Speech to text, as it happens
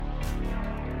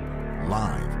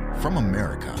Live from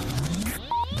America,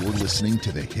 you're listening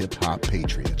to the Hip Hop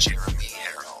Patriot, Jeremy Harrell.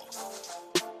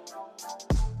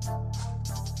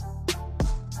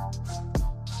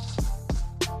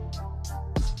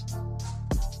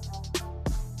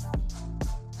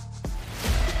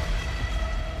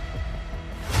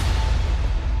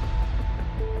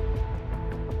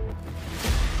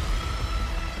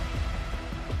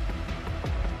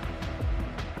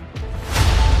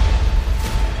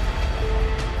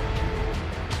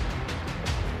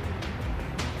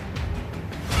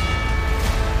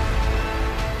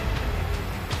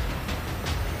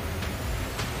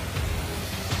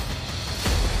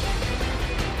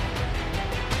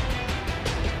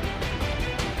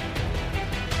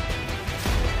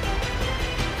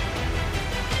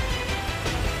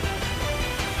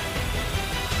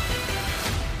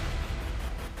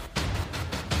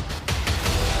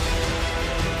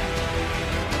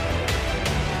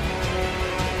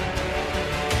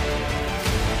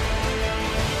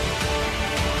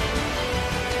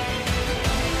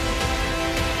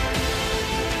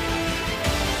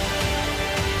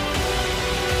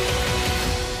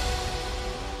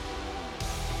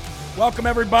 Welcome,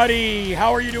 everybody.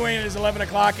 How are you doing? It is 11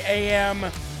 o'clock a.m.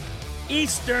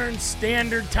 Eastern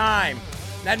Standard Time.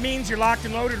 That means you're locked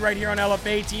and loaded right here on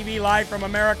LFA TV, live from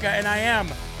America, and I am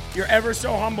your ever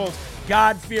so humbled,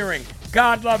 God-fearing,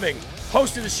 God-loving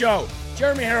host of the show,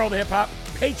 Jeremy Harrell, the hip-hop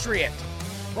patriot,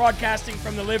 broadcasting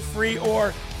from the Live Free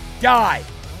or Die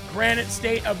Granite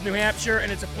State of New Hampshire,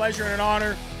 and it's a pleasure and an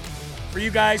honor for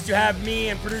you guys to have me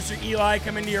and producer Eli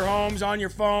come into your homes, on your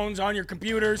phones, on your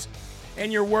computers, in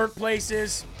your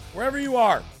workplaces, wherever you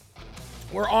are.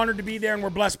 We're honored to be there, and we're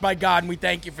blessed by God, and we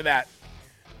thank you for that.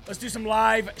 Let's do some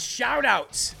live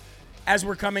shout-outs as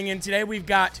we're coming in today. We've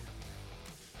got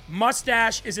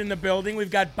Mustache is in the building.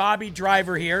 We've got Bobby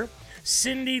Driver here.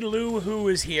 Cindy Lou Who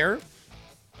is here.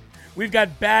 We've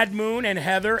got Bad Moon and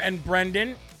Heather and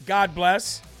Brendan. God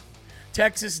bless.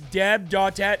 Texas Deb,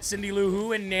 Dautet, Cindy Lou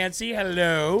Who, and Nancy.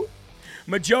 Hello.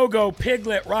 Majogo,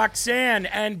 Piglet, Roxanne,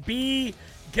 and B.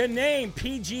 Name,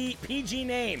 PG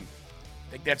name.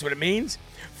 I think that's what it means.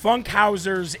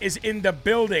 Funkhausers is in the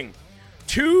building.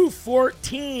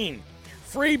 214.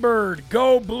 Freebird,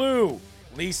 Go Blue.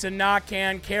 Lisa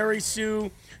Knockan, Carrie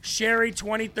Sue, Sherry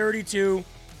 2032.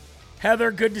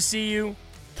 Heather, good to see you.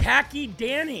 Khaki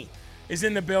Danny is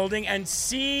in the building. And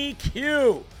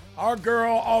CQ, our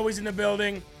girl, always in the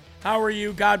building. How are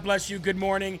you? God bless you. Good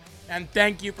morning. And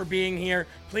thank you for being here.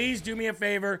 Please do me a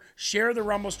favor. Share the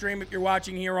Rumble stream if you're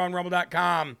watching here on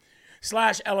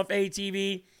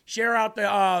rumble.com/LFATV. Share out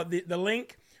the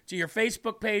link to your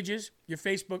Facebook pages, your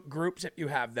Facebook groups if you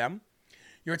have them,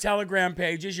 your Telegram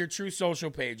pages, your True Social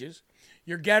pages,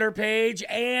 your Getter page,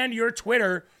 and your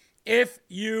Twitter if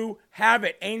you have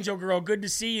it. Angel Girl, good to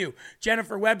see you.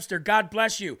 Jennifer Webster, God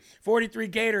bless you. 43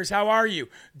 Gators, how are you?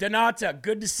 Donata,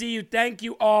 good to see you. Thank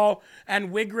you all.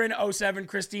 And Wigrin07,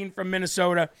 Christine from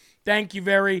Minnesota, thank you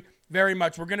very, very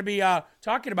much. We're going to be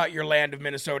talking about your land of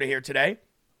Minnesota here today.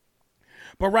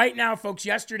 But right now, folks,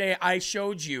 yesterday I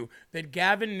showed you that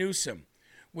Gavin Newsom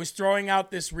was throwing out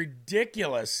this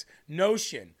ridiculous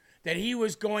notion that he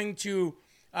was going to,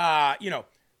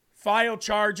 file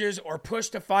charges or push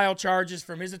to file charges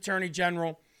from his attorney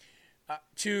general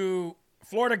to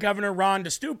Florida Governor Ron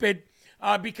DeStupid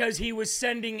because he was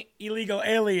sending illegal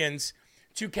aliens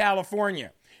to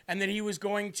California, and that he was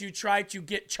going to try to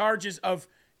get charges of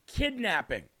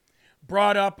kidnapping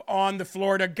brought up on the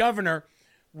Florida governor,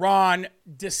 Ron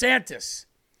DeSantis.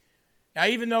 Now,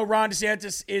 even though Ron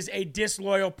DeSantis is a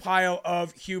disloyal pile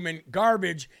of human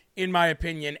garbage, in my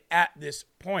opinion, at this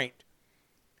point,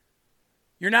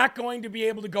 you're not going to be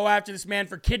able to go after this man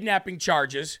for kidnapping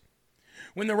charges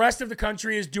when the rest of the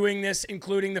country is doing this,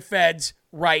 including the feds,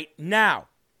 right now.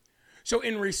 So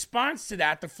in response to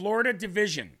that, the Florida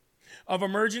Division of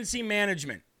Emergency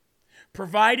Management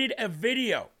provided a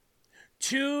video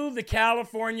to the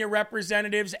California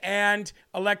representatives and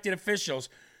elected officials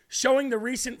showing the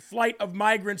recent flight of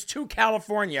migrants to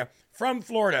California from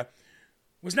Florida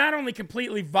was not only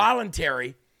completely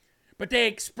voluntary, but they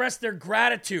expressed their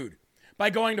gratitude by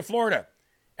going to Florida.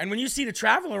 And when you see the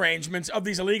travel arrangements of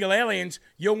these illegal aliens,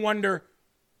 you'll wonder,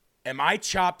 am I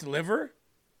chopped liver?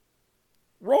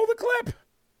 Roll the clip.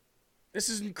 This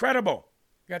is incredible.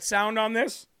 Got sound on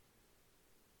this?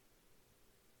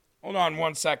 Hold on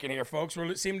 1 second here, folks.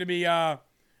 We seem to be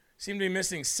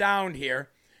missing sound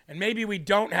here. And maybe we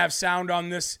don't have sound on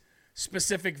this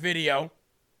specific video.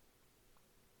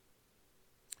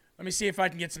 Let me see if I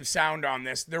can get some sound on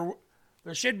this. There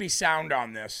should be sound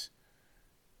on this.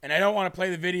 And I don't want to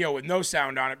play the video with no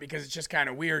sound on it because it's just kind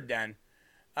of weird then.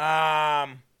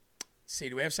 Let's see,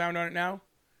 do we have sound on it now?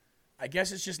 I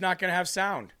guess it's just not going to have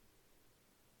sound.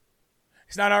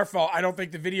 It's not our fault. I don't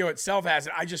think the video itself has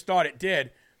it. I just thought it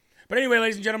did. But anyway,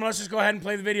 ladies and gentlemen, let's just go ahead and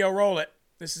play the video. Roll it.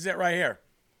 This is it right here.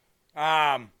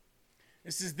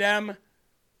 This is them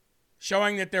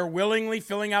showing that they're willingly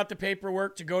filling out the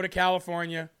paperwork to go to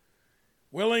California,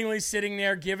 willingly sitting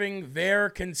there giving their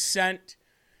consent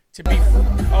to be...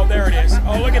 Oh, there it is.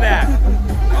 Oh, look at that.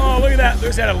 Oh, look at that.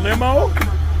 There's that a limo?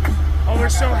 Oh, they're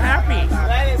so happy.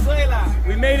 Venezuela.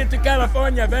 We made it to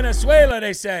California, Venezuela,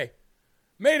 they say.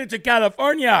 Made it to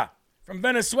California from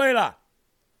Venezuela.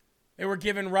 They were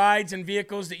given rides in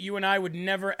vehicles that you and I would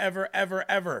never, ever, ever,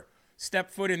 ever step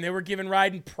foot in. They were given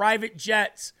ride in private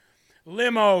jets,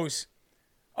 limos.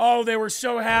 Oh, they were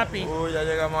so happy. Ya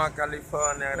llegamos a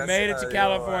California. We made it to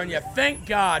California. Thank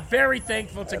God. Very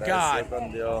thankful to God.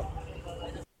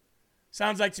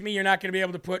 Sounds like to me you're not going to be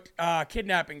able to put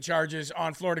kidnapping charges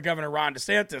on Florida Governor Ron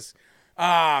DeSantis.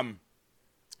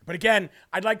 But again,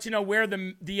 I'd like to know where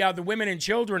the women and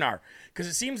children are, because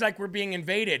it seems like we're being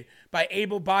invaded by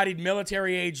able-bodied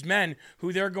military-aged men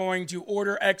who they're going to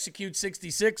order execute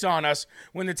 66 on us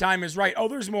when the time is right. Oh,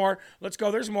 there's more. Let's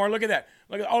go. There's more. Look at that.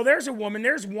 Oh, there's a woman.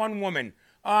 There's one woman.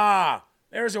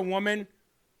 There's a woman.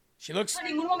 She looks got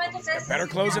better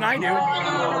clothes than I do.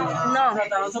 No.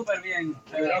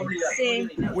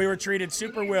 We were treated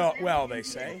super well, they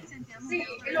say.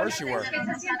 Of course you were.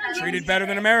 Treated better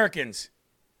than Americans.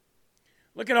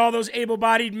 Look at all those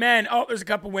able-bodied men. Oh, there's a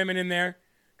couple women in there.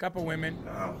 Couple women.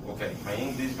 Okay, my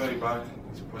English is very bad.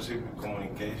 It's possible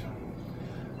communication.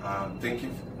 Thank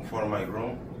you for my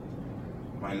room.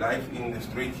 My life in the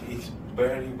street is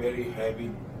very, very heavy,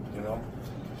 you know.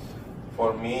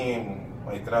 For me,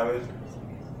 my travel,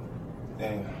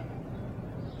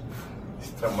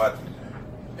 it's traumatic.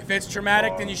 If it's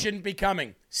traumatic, then you shouldn't be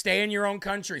coming. Stay in your own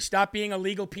country. Stop being a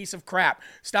legal piece of crap.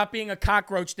 Stop being a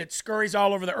cockroach that scurries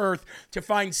all over the earth to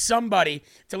find somebody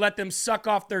to let them suck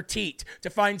off their teat, to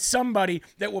find somebody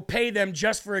that will pay them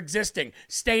just for existing.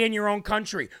 Stay in your own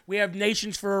country. We have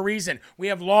nations for a reason. We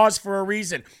have laws for a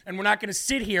reason. And we're not going to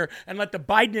sit here and let the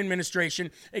Biden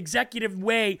administration executive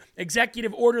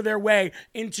order their way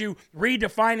into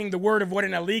redefining the word of what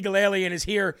an illegal alien is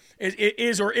here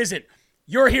is or isn't.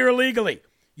 You're here illegally.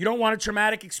 You don't want a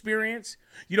traumatic experience?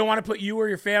 You don't want to put you or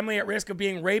your family at risk of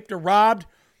being raped or robbed?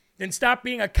 Then stop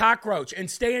being a cockroach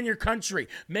and stay in your country.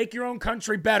 Make your own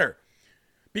country better.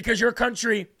 Because your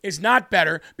country is not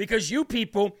better because you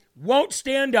people won't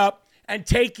stand up and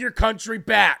take your country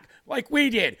back like we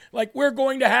did, like we're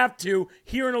going to have to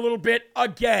here in a little bit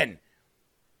again.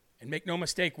 And make no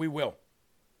mistake, we will.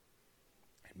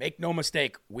 And make no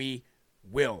mistake, we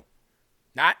will.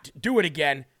 Not do it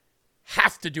again,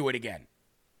 have to do it again.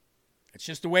 It's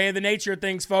just the way of the nature of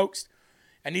things, folks.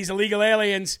 And these illegal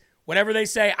aliens, whatever they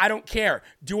say, I don't care.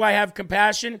 Do I have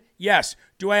compassion? Yes.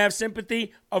 Do I have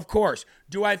sympathy? Of course.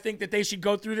 Do I think that they should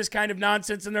go through this kind of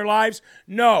nonsense in their lives?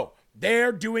 No.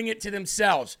 They're doing it to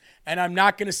themselves. And I'm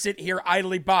not going to sit here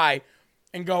idly by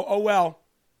and go, oh, well.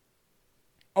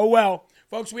 Oh, well.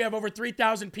 Folks, we have over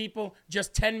 3,000 people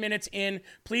just 10 minutes in.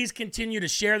 Please continue to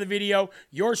share the video.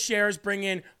 Your shares bring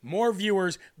in more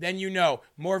viewers than you know.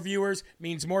 More viewers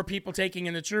means more people taking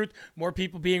in the truth, more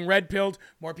people being red-pilled,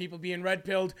 more people being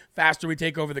red-pilled, faster we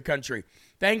take over the country.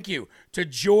 Thank you to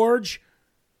George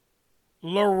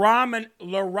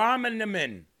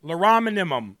Laraminimum.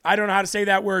 I don't know how to say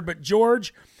that word, but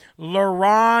George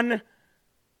Laron.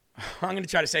 I'm going to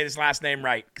try to say this last name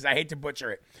right because I hate to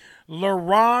butcher it. George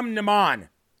Laram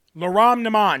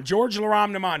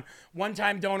Naman,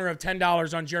 one-time donor of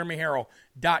 $10 on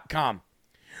jeremyharrell.com.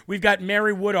 We've got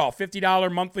Mary Woodall,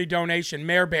 $50 monthly donation,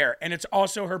 Mare Bear, and it's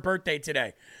also her birthday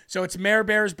today. So it's Mare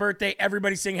Bear's birthday.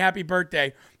 Everybody sing happy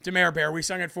birthday to Mare Bear. We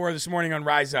sung it for her this morning on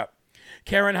Rise Up.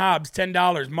 Karen Hobbs,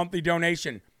 $10 monthly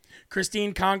donation.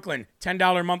 Christine Conklin,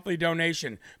 $10 monthly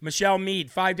donation. Michelle Mead,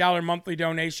 $5 monthly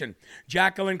donation.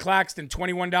 Jacqueline Claxton,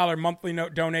 $21 monthly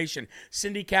donation.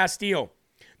 Cindy Castile,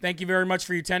 thank you very much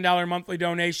for your $10 monthly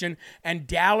donation. And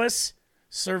Dallas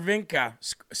Cervinka,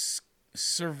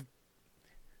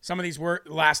 some of these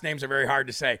last names are very hard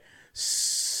to say.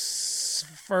 Sfursina,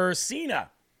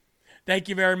 thank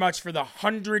you very much for the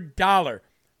 $100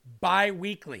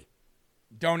 bi-weekly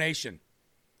donation.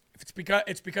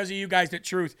 It's because of you guys that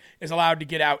truth is allowed to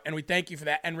get out, and we thank you for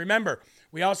that. And remember,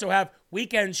 we also have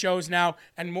weekend shows now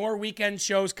and more weekend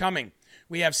shows coming.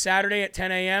 We have Saturday at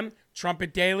 10 a.m.,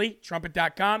 Trumpet Daily,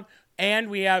 trumpet.com, and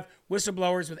we have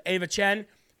Whistleblowers with Ava Chen,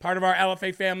 part of our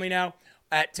LFA family now,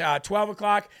 at 12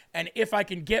 o'clock. And if I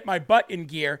can get my butt in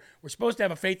gear, we're supposed to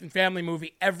have a Faith and Family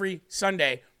movie every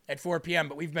Sunday at 4 p.m.,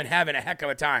 but we've been having a heck of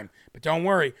a time. But don't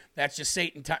worry, that's just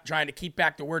Satan trying to keep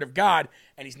back the word of God,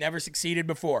 and he's never succeeded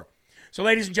before. So,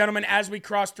 ladies and gentlemen, as we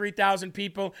cross 3,000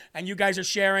 people, and you guys are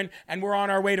sharing, and we're on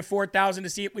our way to 4,000 to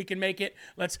see if we can make it,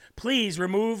 let's please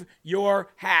remove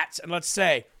your hats, and let's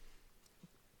say,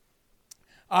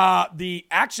 we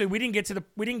didn't get to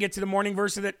the morning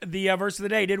verse of the verse of the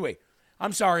day, did we?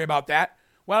 I'm sorry about that.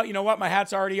 Well, you know what? My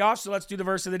hat's already off, so let's do the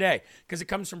verse of the day, because it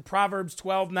comes from Proverbs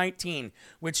 12:19,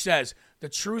 which says, "The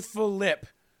truthful lip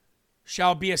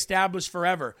shall be established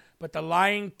forever, but the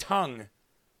lying tongue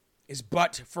is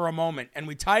but for a moment." And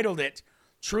we titled it,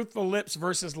 Truthful Lips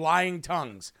versus Lying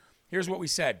Tongues. Here's what we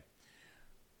said.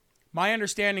 My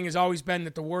understanding has always been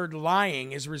that the word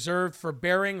lying is reserved for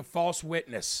bearing false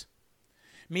witness,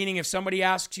 meaning if somebody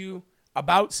asks you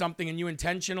about something and you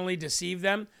intentionally deceive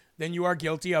them, then you are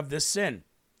guilty of this sin.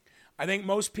 I think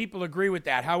most people agree with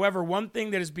that. However, one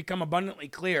thing that has become abundantly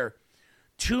clear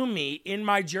to me in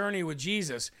my journey with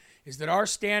Jesus is that our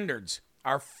standards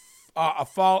are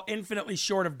fall infinitely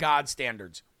short of God's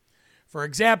standards. For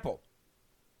example,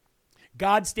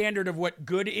 God's standard of what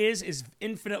good is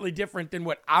infinitely different than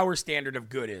what our standard of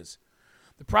good is.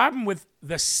 The problem with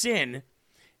the sin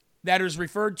that is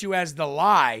referred to as the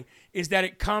lie is that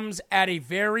it comes at a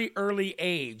very early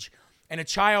age, and a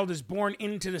child is born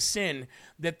into the sin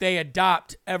that they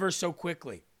adopt ever so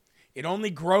quickly. It only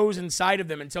grows inside of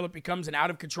them until it becomes an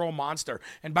out-of-control monster.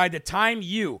 And by the time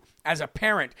you, as a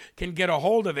parent, can get a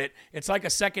hold of it, it's like a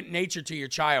second nature to your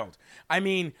child. I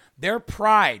mean, their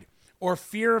pride or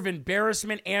fear of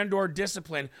embarrassment and or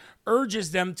discipline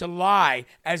urges them to lie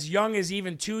as young as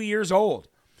even 2 years old.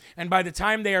 And by the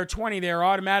time they are 20, they are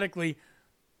automatically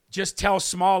just tell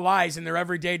small lies in their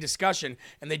everyday discussion,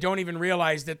 and they don't even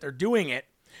realize that they're doing it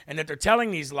and that they're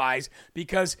telling these lies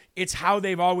because it's how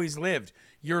they've always lived.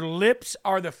 Your lips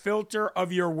are the filter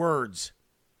of your words.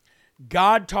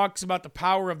 God talks about the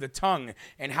power of the tongue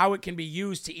and how it can be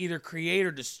used to either create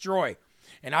or destroy.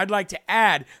 And I'd like to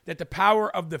add that the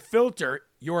power of the filter,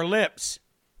 your lips,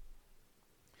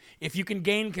 if you can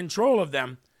gain control of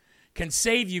them, can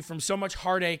save you from so much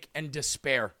heartache and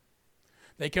despair.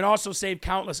 They can also save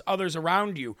countless others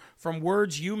around you from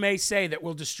words you may say that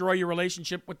will destroy your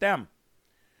relationship with them.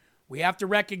 We have to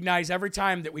recognize every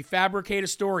time that we fabricate a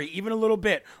story, even a little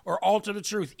bit, or alter the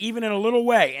truth, even in a little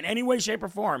way, in any way, shape, or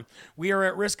form, we are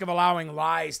at risk of allowing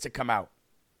lies to come out.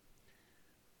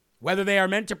 Whether they are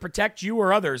meant to protect you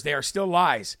or others, they are still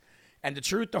lies. And the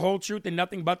truth, the whole truth, and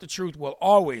nothing but the truth will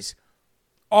always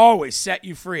set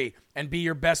you free and be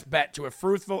your best bet to a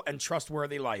fruitful and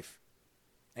trustworthy life.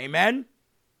 Amen?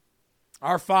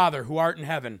 Our Father, who art in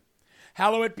heaven,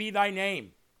 hallowed be thy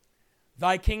name.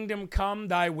 Thy kingdom come,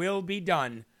 thy will be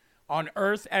done, on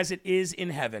earth as it is in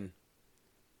heaven.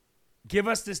 Give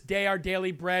us this day our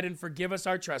daily bread, and forgive us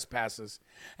our trespasses,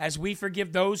 as we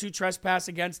forgive those who trespass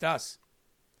against us.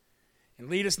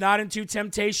 And lead us not into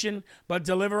temptation, but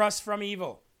deliver us from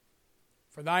evil.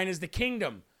 For thine is the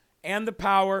kingdom, and the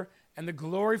power, and the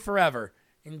glory forever.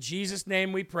 In Jesus'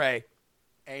 name we pray.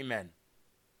 Amen.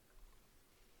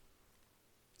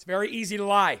 It's very easy to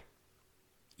lie.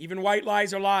 Even white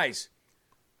lies are lies.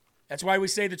 That's why we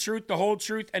say the truth, the whole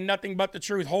truth, and nothing but the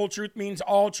truth. Whole truth means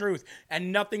all truth,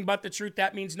 and nothing but the truth.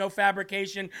 That means no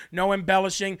fabrication, no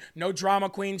embellishing, no drama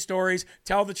queen stories.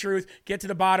 Tell the truth, get to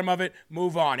the bottom of it,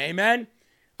 move on. Amen?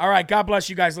 All right, God bless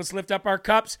you guys. Let's lift up our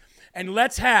cups, and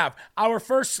let's have our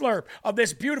first slurp of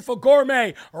this beautiful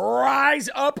gourmet Rise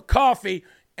Up coffee.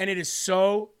 And it is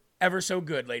so, ever so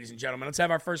good, ladies and gentlemen. Let's have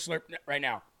our first slurp right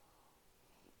now.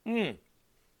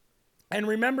 And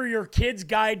remember your kid's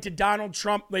guide to Donald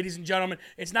Trump, ladies and gentlemen.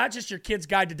 It's not just your kid's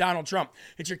guide to Donald Trump.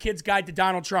 It's your kid's guide to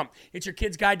Donald Trump. It's your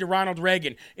kid's guide to Ronald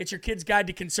Reagan. It's your kid's guide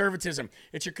to conservatism.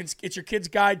 It's your kid's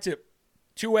guide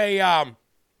to a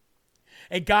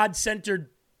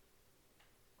God-centered,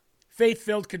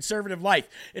 faith-filled conservative life.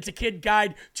 It's a kid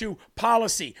guide to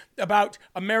policy about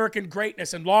American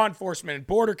greatness and law enforcement and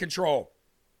border control.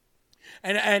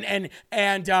 And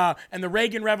the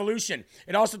Reagan Revolution.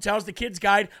 It also tells the kids'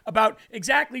 guide about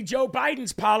exactly Joe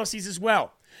Biden's policies as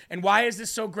well. And why is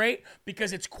this so great?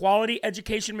 Because it's quality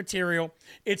education material,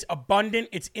 it's abundant,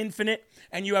 it's infinite,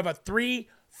 and you have a free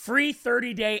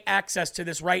 30-day access to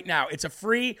this right now. It's a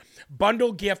free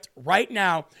bundle gift right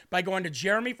now by going to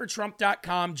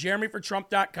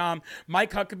jeremyfortrump.com.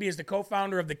 Mike Huckabee is the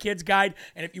co-founder of the Kids Guide,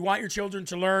 and if you want your children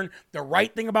to learn the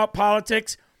right thing about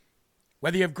politics,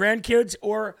 whether you have grandkids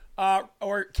or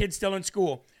kids still in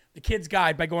school, the Kids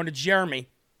Guide by going to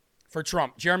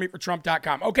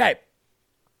jeremyfortrump.com. Okay,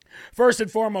 first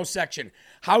and foremost section.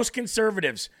 House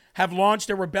conservatives have launched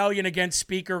a rebellion against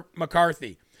Speaker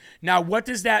McCarthy. Now, what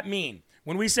does that mean?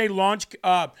 When we say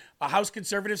House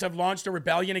conservatives have launched a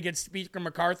rebellion against Speaker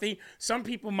McCarthy, some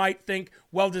people might think,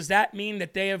 well, does that mean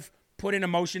that they have put in a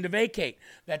motion to vacate?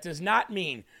 That does not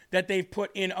mean that they've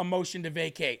put in a motion to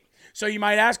vacate. So you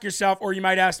might ask yourself, or you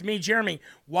might ask me, Jeremy,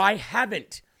 why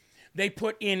haven't they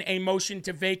put in a motion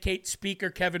to vacate Speaker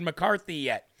Kevin McCarthy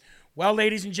yet? Well,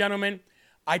 ladies and gentlemen,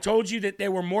 I told you that they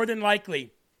were more than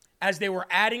likely, as they were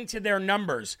adding to their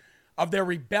numbers of their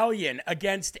rebellion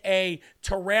against a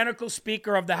tyrannical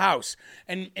Speaker of the House,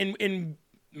 and in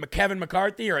Kevin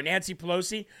McCarthy or Nancy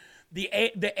Pelosi, the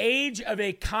age of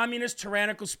a communist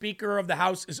tyrannical Speaker of the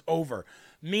House is over.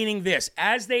 Meaning this,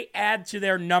 as they add to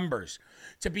their numbers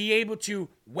to be able to,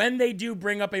 when they do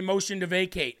bring up a motion to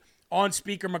vacate on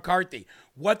Speaker McCarthy,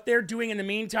 what they're doing in the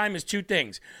meantime is two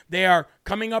things. They are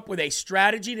coming up with a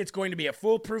strategy that's going to be a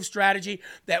foolproof strategy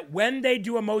that when they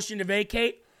do a motion to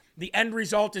vacate, the end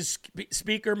result is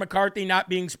Speaker McCarthy not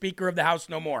being Speaker of the House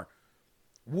no more.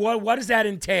 What does that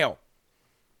entail?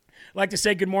 I'd like to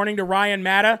say good morning to Ryan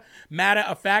Matta. Matta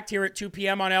Effect here at 2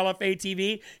 p.m. on LFA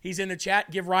TV. He's in the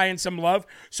chat. Give Ryan some love.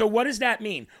 So what does that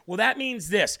mean? Well, that means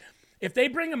this. If they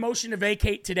bring a motion to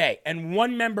vacate today and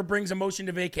one member brings a motion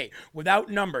to vacate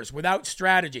without numbers, without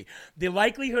strategy, the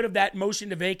likelihood of that motion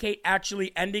to vacate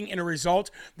actually ending in a result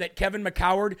that Kevin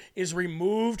McCoward is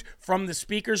removed from the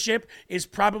speakership is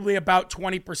probably about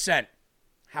 20%.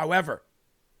 However,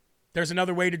 there's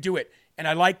another way to do it, and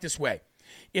I like this way.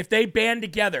 If they band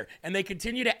together and they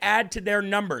continue to add to their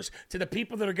numbers, to the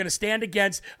people that are going to stand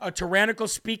against a tyrannical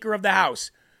Speaker of the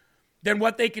House, then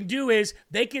what they can do is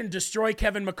they can destroy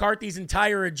Kevin McCarthy's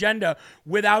entire agenda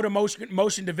without a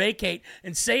motion to vacate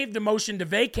and save the motion to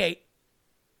vacate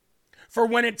for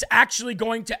when it's actually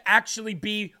going to actually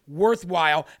be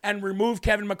worthwhile and remove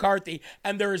Kevin McCarthy.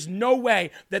 And there is no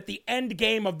way that the end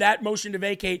game of that motion to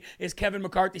vacate is Kevin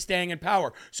McCarthy staying in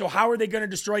power. So how are they going to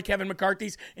destroy Kevin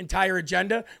McCarthy's entire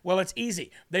agenda? Well, it's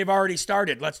easy. They've already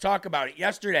started. Let's talk about it.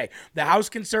 Yesterday, the House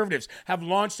conservatives have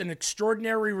launched an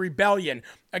extraordinary rebellion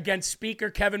against Speaker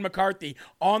Kevin McCarthy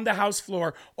on the House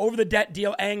floor over the debt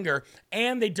deal anger,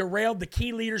 and they derailed the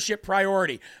key leadership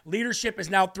priority. Leadership has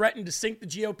now threatened to sink the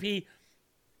GOP.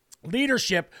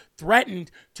 Leadership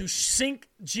threatened to sink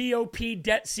GOP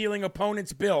debt ceiling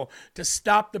opponents' bill to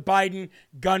stop the Biden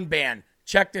gun ban.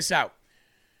 Check this out.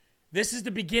 This is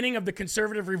the beginning of the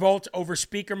conservative revolt over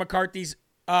Speaker McCarthy's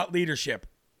leadership.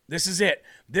 This is it.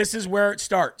 This is where it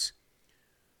starts.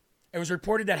 It was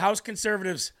reported that House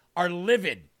conservatives are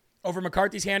livid over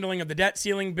McCarthy's handling of the debt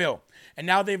ceiling bill. And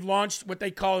now they've launched what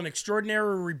they call an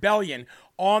extraordinary rebellion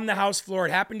on the House floor.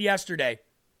 It happened yesterday.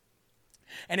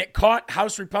 And it caught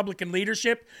House Republican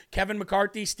leadership, Kevin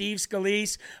McCarthy, Steve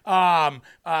Scalise, all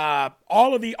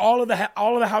of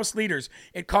the House leaders.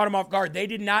 It caught them off guard. They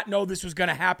did not know this was going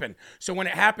to happen. So when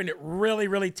it happened, it really,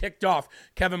 really ticked off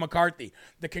Kevin McCarthy.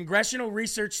 The Congressional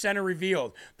Research Center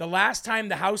revealed the last time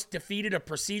the House defeated a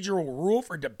procedural rule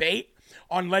for debate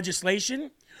on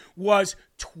legislation was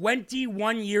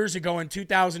 21 years ago in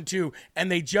 2002, and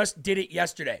they just did it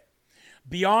yesterday.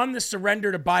 Beyond the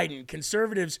surrender to Biden,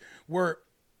 conservatives were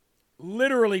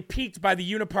literally piqued by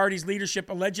the Uniparty's leadership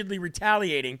allegedly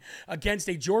retaliating against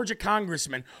a Georgia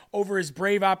congressman over his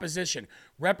brave opposition.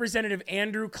 Representative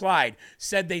Andrew Clyde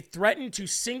said they threatened to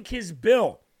sink his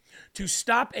bill to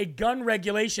stop a gun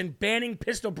regulation banning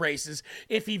pistol braces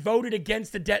if he voted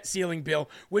against the debt ceiling bill,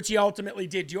 which he ultimately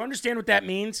did. Do you understand what that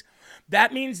means?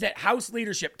 That means that House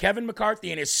leadership, Kevin McCarthy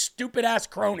and his stupid-ass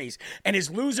cronies and his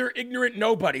loser, ignorant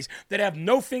nobodies that have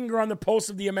no finger on the pulse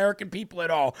of the American people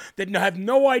at all, that have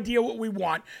no idea what we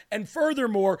want, and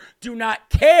furthermore, do not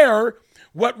care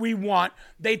what we want.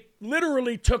 They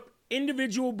literally took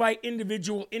individual by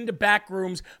individual into back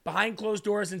rooms behind closed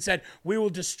doors and said, we will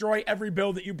destroy every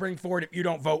bill that you bring forward if you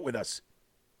don't vote with us.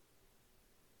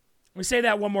 Let me say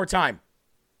that one more time.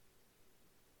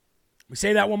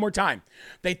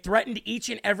 They threatened each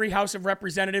and every House of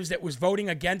Representatives that was voting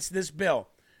against this bill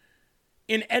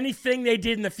in anything they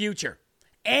did in the future,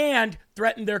 and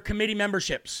threatened their committee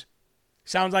memberships.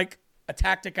 Sounds like a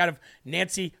tactic out of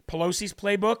Nancy Pelosi's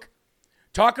playbook.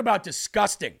 Talk about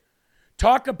disgusting.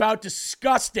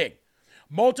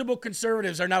 Multiple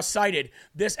conservatives are now cited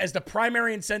this as the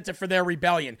primary incentive for their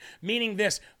rebellion, meaning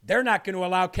this, they're not going to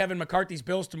allow Kevin McCarthy's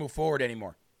bills to move forward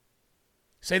anymore.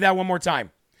 Say that one more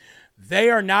time.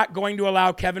 They are not going to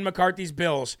allow Kevin McCarthy's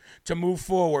bills to move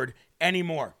forward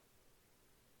anymore.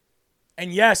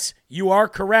 And yes, you are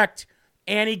correct.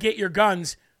 Annie, get your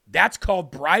guns. That's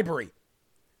called bribery.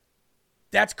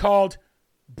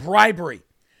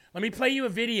 Let me play you a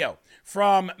video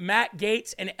from Matt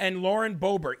Gaetz and Lauren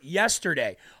Boebert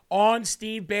yesterday on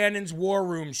Steve Bannon's War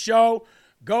Room show.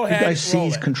 Go ahead. You guys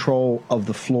seized it. control of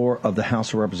the floor of the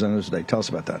House of Representatives today. Tell us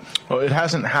about that. Well, it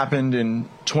hasn't happened in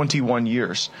 21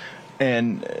 years.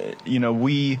 And,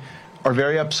 we are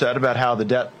very upset about how the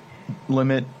debt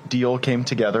limit deal came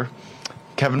together.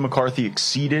 Kevin McCarthy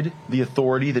exceeded the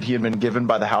authority that he had been given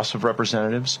by the House of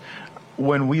Representatives.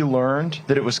 When we learned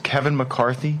that it was Kevin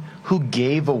McCarthy who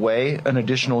gave away an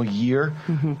additional year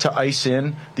to ice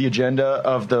in the agenda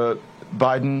of the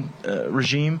Biden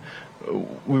regime,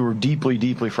 we were deeply,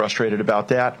 deeply frustrated about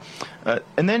that.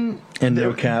 And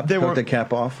no cap, took the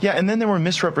cap off. Yeah, and then there were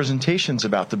misrepresentations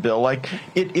about the bill. Like,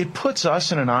 it puts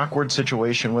us in an awkward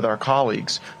situation with our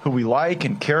colleagues who we like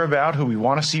and care about, who we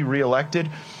want to see reelected,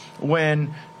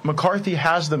 when McCarthy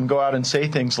has them go out and say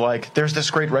things like, there's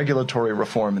this great regulatory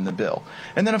reform in the bill.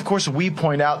 And then, of course, we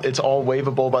point out it's all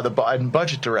waivable by the Biden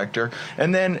budget director.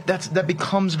 And then that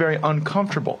becomes very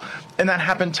uncomfortable. And that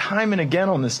happened time and again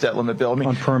on this debt limit bill. I mean,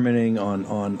 on permitting, on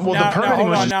well, the permitting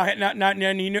was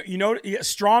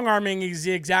strong arming is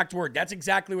the exact word. That's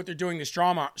exactly what they're doing, the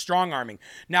strong arming.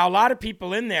 Now, a lot of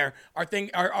people in there are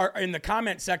in the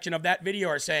comment section of that video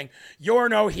are saying, you're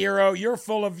no hero, you're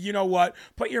full of you know what,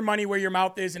 put your money where your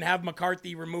mouth is and have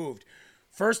McCarthy removed.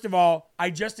 First of all, I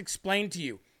just explained to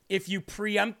you, if you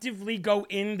preemptively go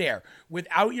in there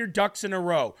without your ducks in a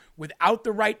row, without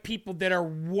the right people that are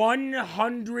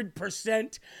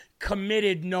 100%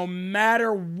 committed no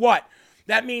matter what,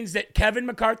 that means that Kevin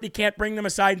McCarthy can't bring them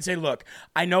aside and say, look,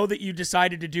 I know that you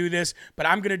decided to do this, but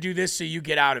I'm going to do this so you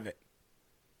get out of it.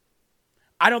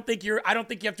 I don't think you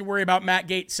have to worry about Matt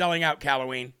Gaetz selling out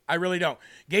Halloween. I really don't.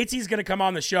 Gaetzy's going to come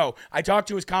on the show. I talked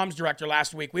to his comms director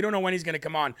last week. We don't know when he's going to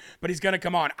come on, but he's going to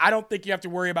come on. I don't think you have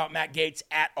to worry about Matt Gaetz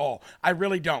at all. I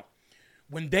really don't.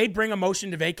 When they bring a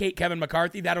motion to vacate Kevin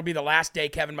McCarthy, that'll be the last day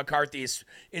Kevin McCarthy is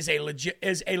a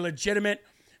legitimate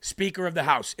Speaker of the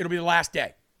House. It'll be the last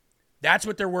day. That's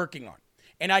what they're working on.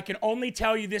 And I can only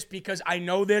tell you this because I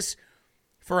know this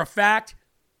for a fact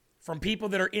from people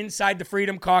that are inside the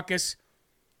Freedom Caucus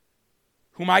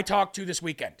whom I talked to this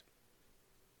weekend.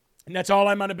 And that's all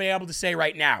I'm going to be able to say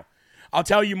right now. I'll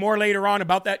tell you more later on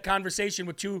about that conversation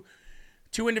with two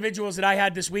individuals that I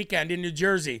had this weekend in New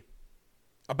Jersey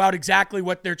about exactly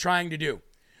what they're trying to do.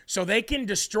 So they can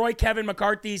destroy Kevin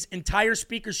McCarthy's entire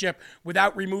speakership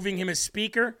without removing him as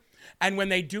Speaker. And when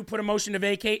they do put a motion to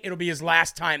vacate, it'll be his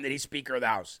last time that he's Speaker of the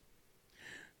House.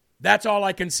 That's all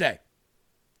I can say.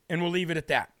 And we'll leave it at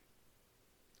that.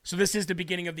 So this is the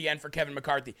beginning of the end for Kevin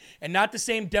McCarthy, and not the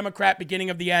same Democrat beginning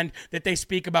of the end that they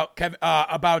speak about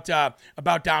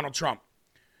Donald Trump.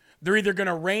 They're either going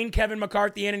to rein Kevin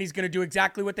McCarthy in and he's going to do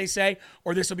exactly what they say,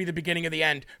 or this will be the beginning of the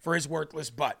end for his worthless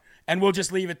butt. And we'll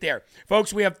just leave it there.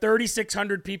 Folks, we have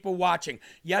 3,600 people watching.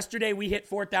 Yesterday, we hit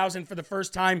 4,000 for the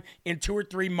first time in 2 or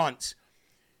 3 months.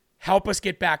 Help us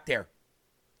get back there.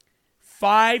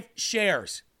 5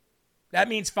 shares. That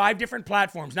means 5 different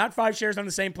platforms, not 5 shares on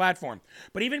the same platform,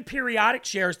 but even periodic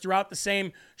shares throughout the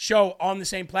same show on the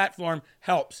same platform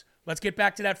helps. Let's get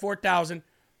back to that 4,000.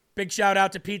 Big shout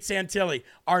out to Pete Santilli,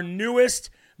 our newest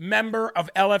member of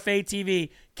LFA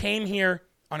TV, came here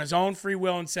on his own free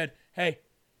will and said, hey,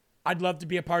 I'd love to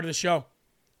be a part of the show,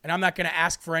 and I'm not going to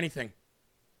ask for anything.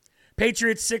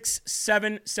 Patriots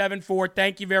 6774,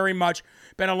 thank you very much.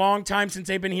 Been a long time since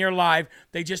they've been here live.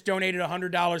 They just donated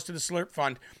 $100 to the Slurp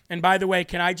Fund. And by the way,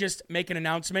 can I just make an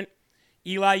announcement?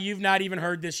 Eli, you've not even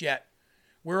heard this yet.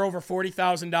 We're over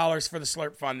 $40,000 for the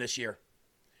Slurp Fund this year.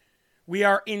 We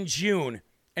are in June,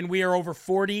 and we are over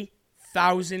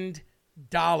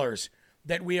 $40,000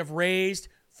 that we have raised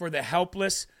for the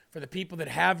helpless, for the people that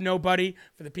have nobody,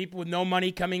 for the people with no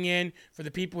money coming in, for the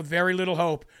people with very little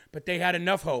hope, but they had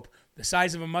enough hope, the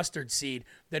size of a mustard seed,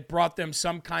 that brought them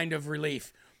some kind of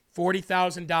relief.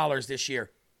 $40,000 this year.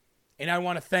 And I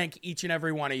want to thank each and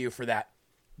every one of you for that.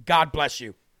 God bless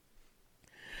you.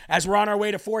 As we're on our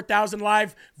way to 4,000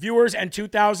 live viewers and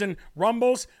 2,000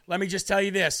 rumbles, let me just tell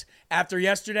you this. After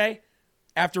yesterday,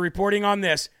 after reporting on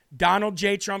this, Donald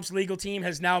J. Trump's legal team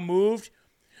has now moved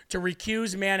to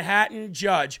recuse Manhattan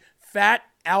judge Fat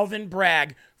Alvin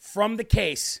Bragg from the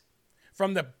case,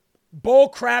 from the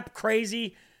bullcrap,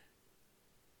 crazy,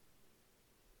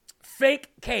 fake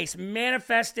case,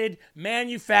 manifested,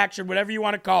 manufactured, whatever you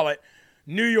want to call it,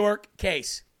 New York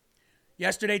case.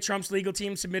 Yesterday, Trump's legal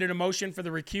team submitted a motion for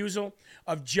the recusal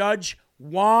of Judge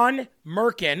Juan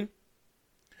Merkin,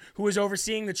 who is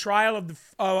overseeing the trial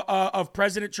of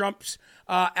President Trump's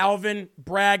Alvin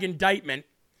Bragg indictment.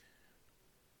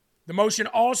 The motion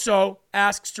also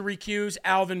asks to recuse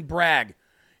Alvin Bragg.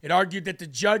 It argued that the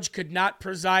judge could not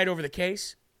preside over the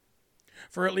case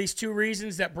for at least 2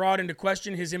 reasons that brought into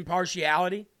question his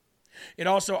impartiality. It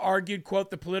also argued,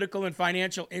 quote, the political and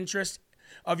financial interests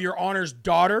of your honor's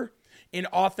daughter in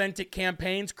authentic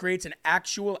campaigns creates an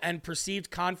actual and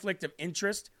perceived conflict of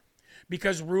interest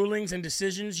because rulings and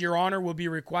decisions your honor will be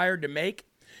required to make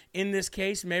in this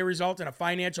case may result in a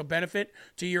financial benefit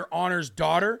to your honor's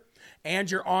daughter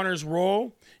and your honor's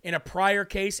role in a prior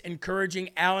case encouraging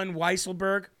Alan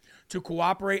Weisselberg to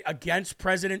cooperate against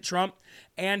President Trump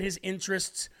and his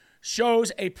interests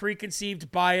shows a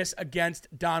preconceived bias against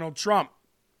Donald Trump.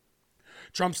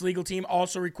 Trump's legal team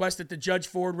also requested the judge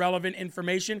forward relevant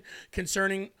information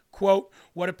concerning, quote,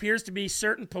 what appears to be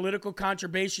certain political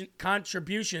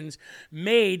contributions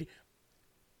made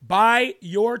by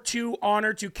your to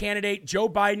honor to candidate Joe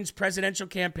Biden's presidential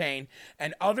campaign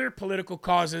and other political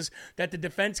causes that the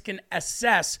defense can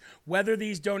assess whether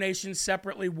these donations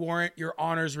separately warrant your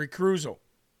honor's recusal.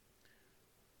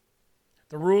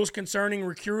 The rules concerning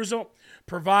recusal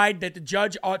provide that the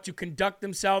judge ought to conduct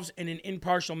themselves in an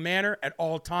impartial manner at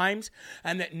all times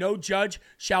and that no judge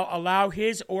shall allow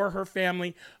his or her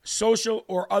family, social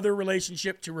or other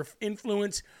relationship to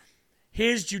influence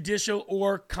his judicial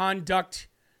or conduct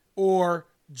or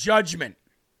judgment.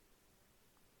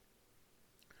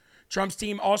 Trump's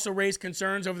team also raised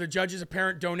concerns over the judge's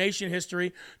apparent donation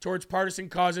history towards partisan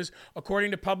causes,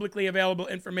 according to publicly available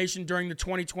information during the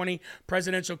 2020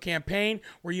 presidential campaign,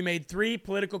 where you made 3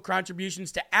 political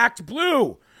contributions to Act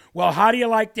Blue. Well, how do you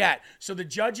like that? So the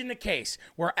judge in the case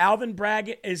where Alvin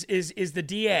Bragg is the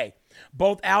DA,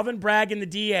 both Alvin Bragg and the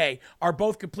DA are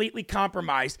both completely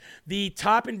compromised. The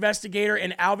top investigator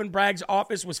in Alvin Bragg's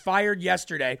office was fired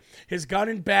yesterday. His gun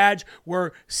and badge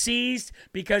were seized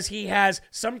because he has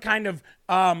some kind of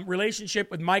relationship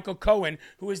with Michael Cohen,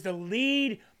 who is the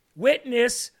lead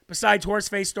witness, besides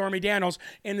Horseface Stormy Daniels,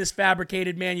 in this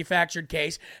fabricated, manufactured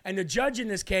case. And the judge in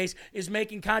this case is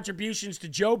making contributions to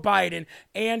Joe Biden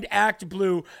and Act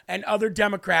Blue and other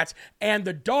Democrats. And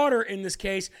the daughter in this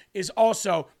case is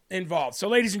also involved. So,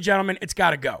 ladies and gentlemen, it's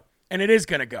got to go. And it is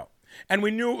going to go. And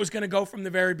we knew it was going to go from the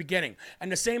very beginning.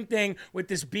 And the same thing with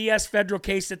this BS federal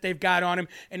case that they've got on him.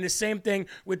 And the same thing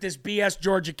with this BS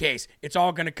Georgia case. It's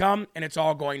all going to come and it's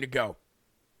all going to go.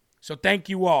 So thank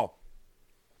you all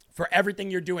for everything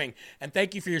you're doing. And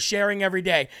thank you for your sharing every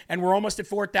day. And we're almost at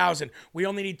 4,000. We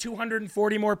only need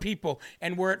 240 more people,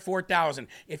 and we're at 4,000.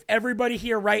 If everybody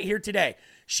here right here today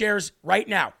shares right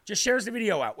now, just shares the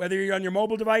video out, whether you're on your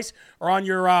mobile device or on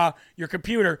your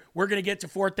computer, we're going to get to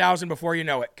 4,000 before you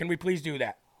know it. Can we please do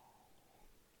that?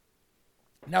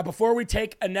 Now, before we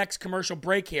take a next commercial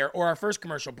break here, or our first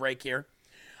commercial break here,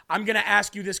 I'm going to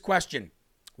ask you this question.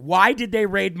 Why did they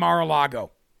raid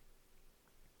Mar-a-Lago?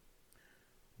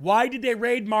 Why did they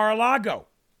raid Mar-a-Lago?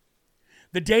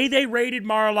 The day they raided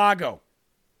Mar-a-Lago,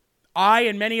 I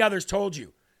and many others told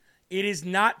you, it is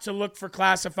not to look for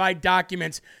classified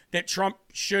documents that Trump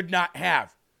should not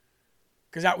have.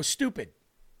 Because that was stupid.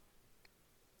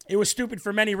 It was stupid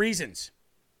for many reasons.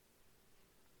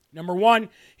 Number one,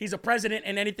 he's a president,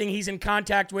 and anything he's in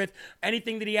contact with,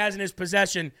 anything that he has in his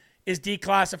possession is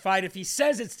declassified if he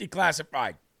says it's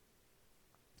declassified.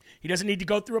 He doesn't need to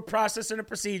go through a process and a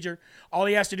procedure. All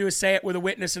he has to do is say it with a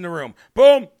witness in the room.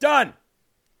 Boom, done.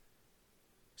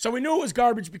 So we knew it was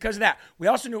garbage because of that. We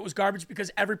also knew it was garbage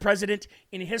because every president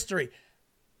in history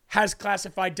has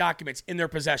classified documents in their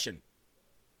possession.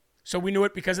 So we knew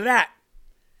it because of that.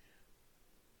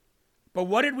 But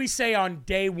what did we say on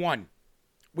day one?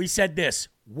 We said this.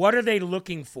 What are they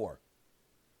looking for?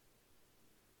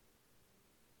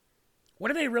 What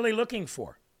are they really looking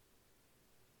for?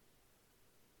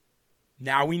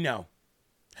 Now we know.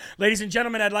 Ladies and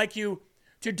gentlemen, I'd like you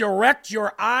to direct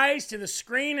your eyes to the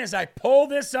screen as I pull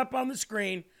this up on the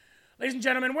screen. Ladies and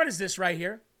gentlemen, what is this right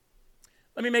here?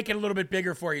 Let me make it a little bit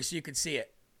bigger for you so you can see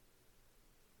it.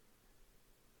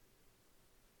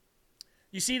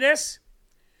 You see this?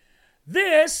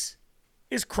 This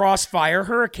is Crossfire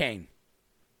Hurricane.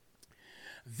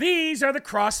 These are the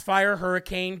Crossfire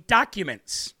Hurricane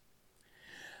documents.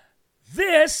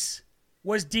 This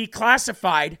was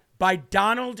declassified by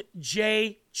Donald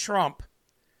J. Trump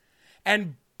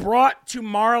and brought to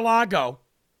Mar-a-Lago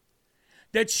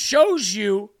that shows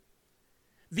you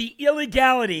the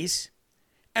illegalities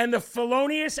and the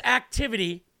felonious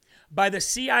activity by the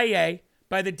CIA,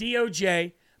 by the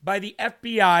DOJ, by the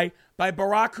FBI, by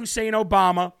Barack Hussein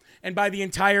Obama, and by the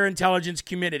entire intelligence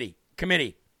committee.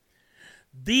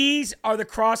 These are the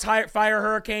Crossfire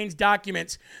Hurricanes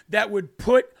documents that would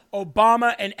put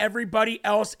Obama and everybody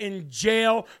else in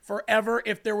jail forever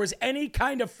if there was any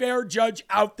kind of fair judge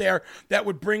out there that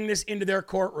would bring this into their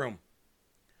courtroom.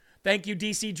 Thank you,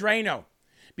 DC Drano,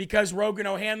 because Rogan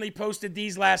O'Hanley posted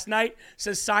these last night.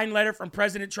 Says signed letter from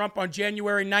President Trump on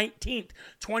January 19th,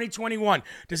 2021.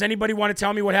 Does anybody want to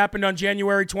tell me what happened on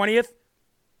January 20th?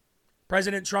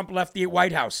 President Trump left the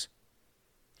White House.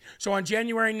 So on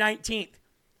January 19th,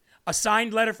 a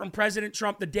signed letter from President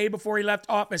Trump the day before he left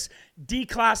office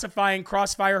declassifying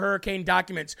Crossfire Hurricane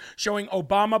documents showing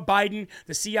Obama, Biden,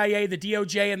 the CIA, the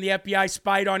DOJ, and the FBI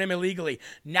spied on him illegally.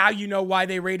 Now you know why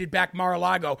they raided back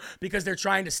Mar-a-Lago, because they're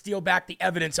trying to steal back the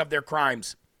evidence of their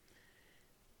crimes.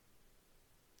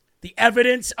 The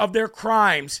evidence of their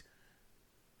crimes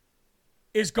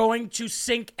is going to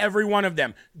sink every one of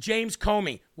them. James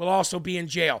Comey will also be in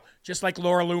jail, just like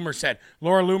Laura Loomer said.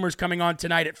 Laura Loomer's coming on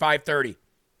tonight at 5:30.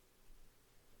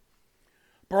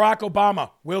 Barack Obama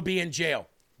will be in jail.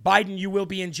 Biden, you will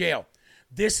be in jail.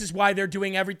 This is why they're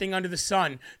doing everything under the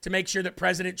sun to make sure that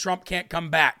President Trump can't come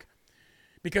back.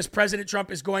 Because President Trump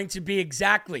is going to be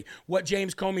exactly what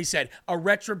James Comey said, a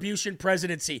retribution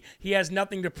presidency. He has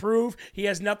nothing to prove. He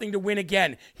has nothing to win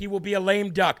again. He will be a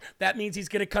lame duck. That means he's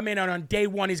going to come in and on day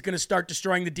one, he's going to start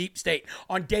destroying the deep state.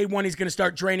 On day one, he's going to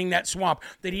start draining that swamp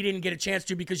that he didn't get a chance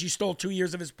to because you stole 2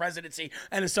 years of his presidency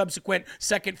and the subsequent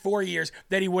second 4 years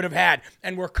that he would have had.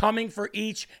 And we're coming for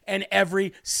each and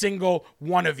every single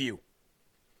one of you.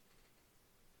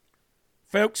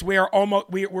 Folks, we're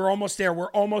almost there.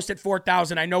 We're almost at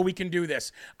 4,000. I know we can do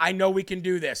this. I want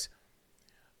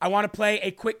to play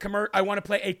a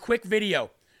quick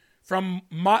video from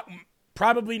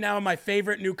probably now my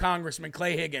favorite new congressman,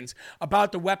 Clay Higgins,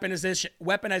 about the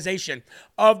weaponization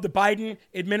of the Biden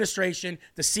administration,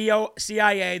 the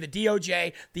CIA, the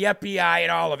DOJ, the FBI,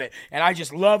 and all of it. And I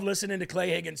just love listening to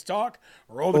Clay Higgins talk.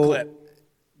 Roll the clip.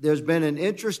 There's been an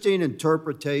interesting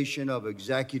interpretation of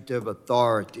executive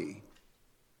authority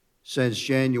since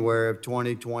January of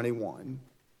 2021,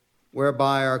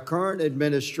 whereby our current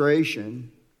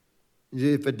administration,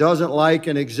 if it doesn't like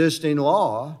an existing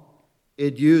law,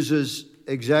 it uses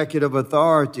executive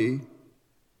authority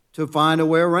to find a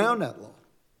way around that law.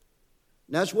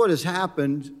 And that's what has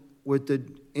happened with the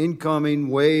incoming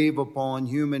wave upon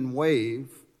human wave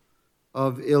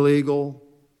of illegal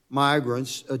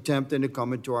migrants attempting to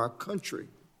come into our country.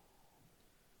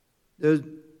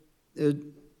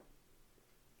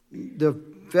 The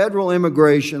federal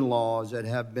immigration laws that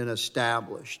have been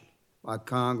established by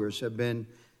Congress have been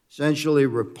essentially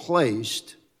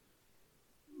replaced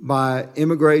by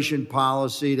immigration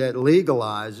policy that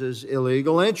legalizes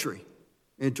illegal entry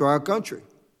into our country.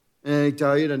 And they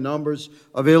tell you the numbers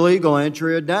of illegal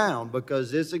entry are down because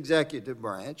this executive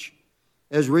branch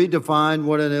has redefined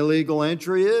what an illegal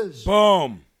entry is.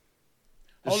 Boom.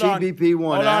 The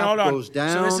CBP-1 app goes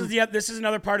down. So this is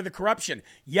another part of the corruption.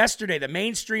 Yesterday, the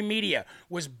mainstream media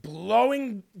was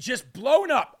blowing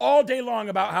up all day long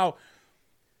about how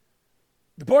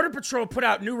the Border Patrol put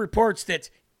out new reports that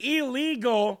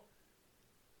illegal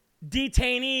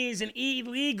detainees and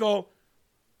illegal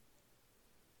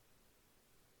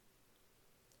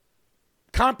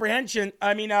comprehension.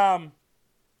 What's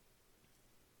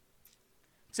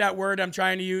that word I'm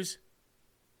trying to use?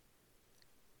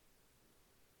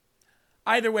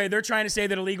 Either way, they're trying to say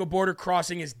that illegal border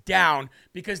crossing is down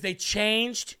because they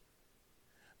changed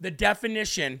the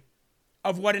definition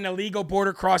of what an illegal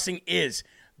border crossing is.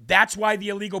 That's why the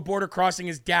illegal border crossing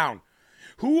is down.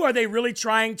 Who are they really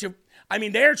trying to...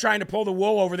 they're trying to pull the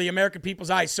wool over the American people's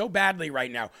eyes so badly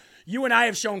right now. You and I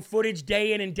have shown footage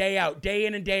day in and day out,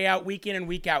 week in and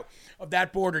week out of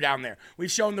that border down there.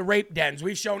 We've shown the rape dens.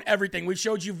 We've shown everything. We've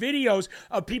showed you videos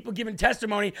of people giving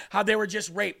testimony how they were just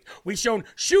raped. We've shown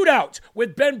shootouts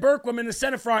with Ben Berkwam in the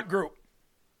Centerfront group.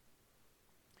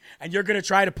 And you're going to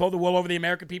try to pull the wool over the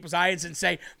American people's eyes and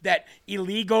say that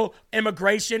illegal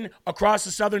immigration across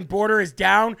the southern border is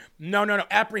down? No.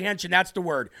 Apprehension, that's the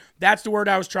word. That's the word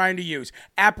I was trying to use.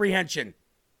 Apprehension.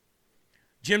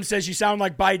 Jim says, you sound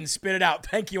like Biden. Spit it out.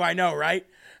 Thank you, I know, right?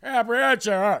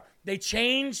 Apprehension. They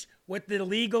changed what the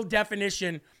legal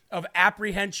definition of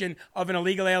apprehension of an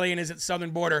illegal alien is at the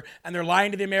southern border, and they're lying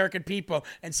to the American people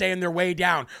and saying they're way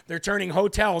down. They're turning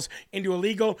hotels into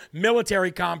illegal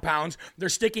military compounds. They're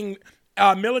sticking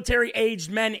military-aged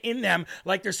men in them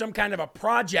like there's some kind of a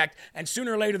project, and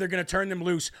sooner or later they're going to turn them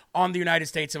loose on the United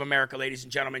States of America, ladies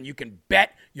and gentlemen. You can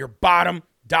bet your bottom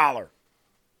dollar.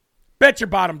 Bet your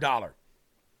bottom dollar.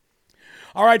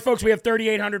 All right, folks, we have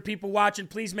 3,800 people watching.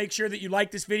 Please make sure that you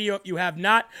like this video if you have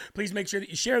not. Please make sure that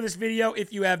you share this video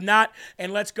if you have not.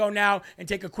 And let's go now and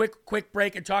take a quick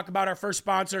break and talk about our first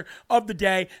sponsor of the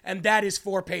day, and that is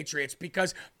 4Patriots,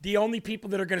 because the only people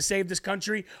that are going to save this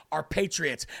country are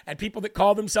patriots. And people that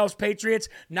call themselves patriots,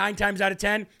 9 times out of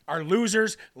 10, are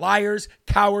losers, liars,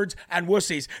 cowards, and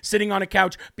wussies sitting on a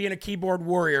couch being a keyboard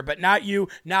warrior. But not you,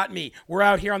 not me. We're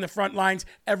out here on the front lines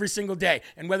every single day.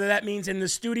 And whether that means in the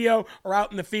studio or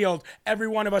out in the field, every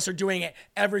one of us are doing it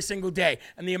every single day.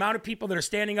 And the amount of people that are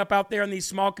standing up out there in these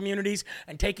small communities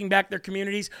and taking back their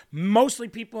communities, mostly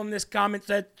people in this comment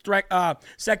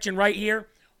section right here,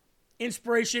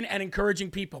 inspiration and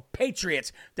encouraging people.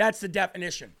 Patriots, that's the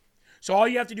definition. So all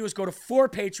you have to do is go to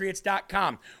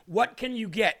 4patriots.com. What can you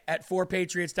get at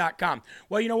 4patriots.com?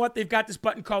 Well, you know what? They've got this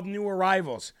button called New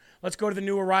Arrivals. Let's go to the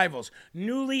New Arrivals.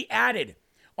 Newly added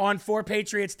on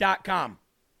 4patriots.com.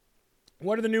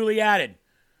 What are the newly added?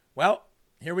 Well,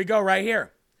 here we go right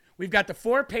here. We've got the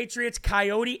 4Patriots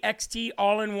Coyote XT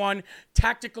all-in-one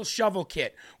tactical shovel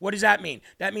kit. What does that mean?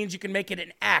 That means you can make it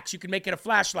an axe. You can make it a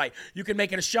flashlight. You can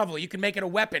make it a shovel. You can make it a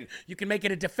weapon. You can make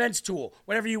it a defense tool,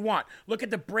 whatever you want. Look at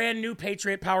the brand new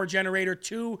Patriot Power Generator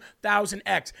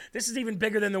 2000X. This is even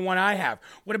bigger than the one I have.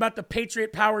 What about the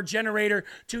Patriot Power Generator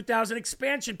 2000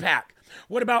 expansion pack?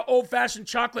 What about old-fashioned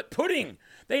chocolate pudding?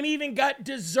 They even got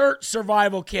dessert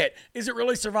survival kit. Is it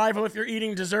really survival if you're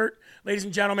eating dessert? Ladies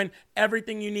and gentlemen,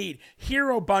 everything you need.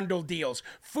 Hero bundle deals,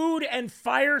 food and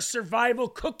fire survival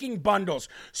cooking bundles,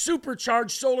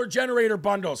 supercharged solar generator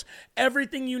bundles,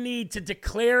 everything you need to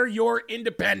declare your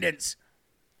independence.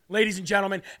 Ladies and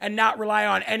gentlemen, and not rely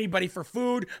on anybody for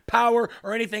food, power,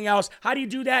 or anything else. How do you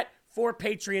do that?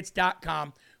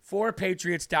 4patriots.com.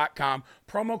 4patriots.com.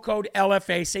 Promo code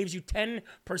LFA saves you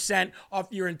 10% off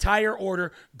your entire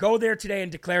order. Go there today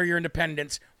and declare your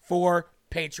independence.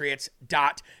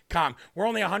 4patriots.com. We're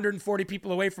only 140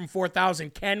 people away from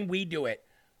 4,000. Can we do it?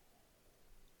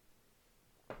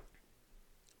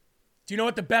 Do you know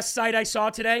what the best sight I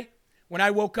saw today when I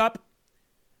woke up?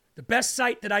 The best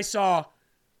sight that I saw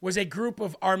was a group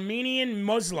of Armenian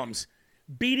Muslims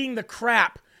beating the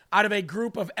crap out of a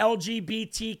group of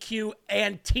LGBTQ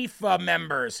Antifa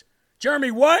members. Jeremy,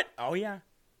 what? Oh, yeah.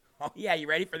 You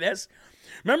ready for this?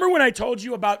 Remember when I told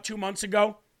you about 2 months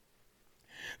ago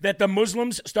that the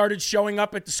Muslims started showing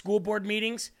up at the school board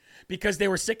meetings because they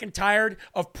were sick and tired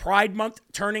of Pride Month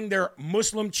turning their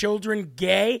Muslim children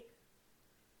gay?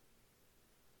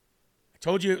 I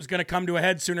told you it was going to come to a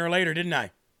head sooner or later, didn't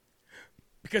I?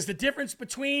 Because the difference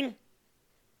between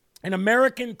an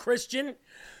American Christian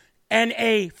and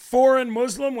a foreign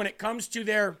Muslim when it comes to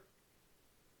their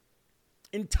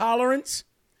intolerance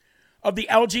of the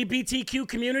LGBTQ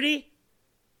community,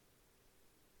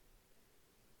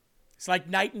 it's like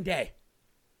night and day.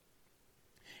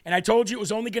 And I told you it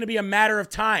was only going to be a matter of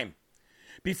time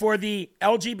before the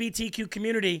LGBTQ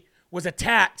community was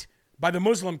attacked by the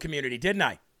Muslim community, didn't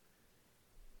I?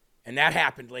 And that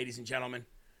happened, ladies and gentlemen.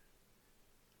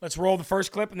 Let's roll the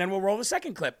first clip, and then we'll roll the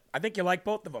second clip. I think you like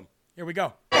both of them. Here we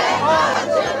go. Protect our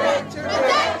children!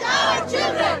 Protect our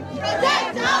children!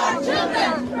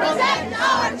 Protect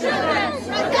our children!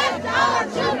 Protect our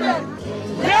children!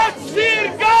 Let's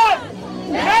fear God!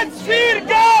 Let's fear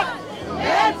God!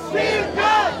 Let's fear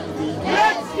God!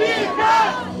 Let's fear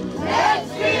God!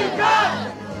 Let's fear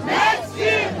God! Let's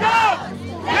fear God!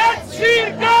 Let's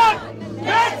fear God!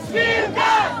 Let's fear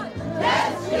God!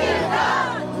 Let's fear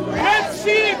God! Let's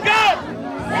fear God!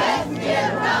 Let's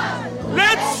fear God!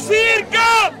 Let's fear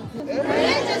God!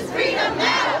 Religious freedom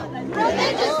now!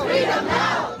 Religious freedom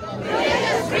now!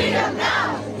 Religious freedom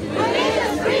now!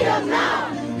 Religious freedom now!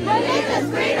 Religious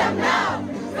freedom now!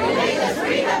 Religious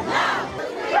freedom now!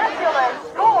 Secular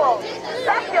school!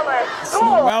 Secular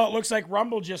school! Well, it looks like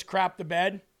Rumble just crapped the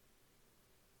bed.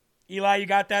 Eli, you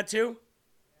got that too?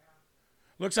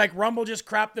 Looks like Rumble just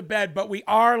crapped the bed, but we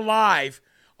are live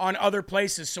on other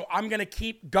places, so I'm going to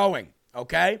keep going.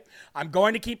 Okay? I'm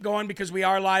going to keep going because we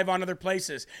are live on other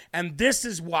places. And this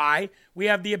is why we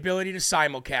have the ability to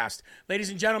simulcast. Ladies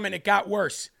and gentlemen, it got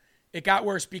worse. It got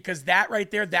worse because that right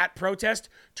there, that protest,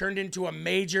 turned into a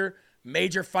major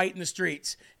fight in the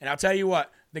streets. And I'll tell you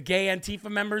what, the gay Antifa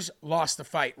members lost the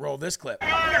fight. Roll this clip.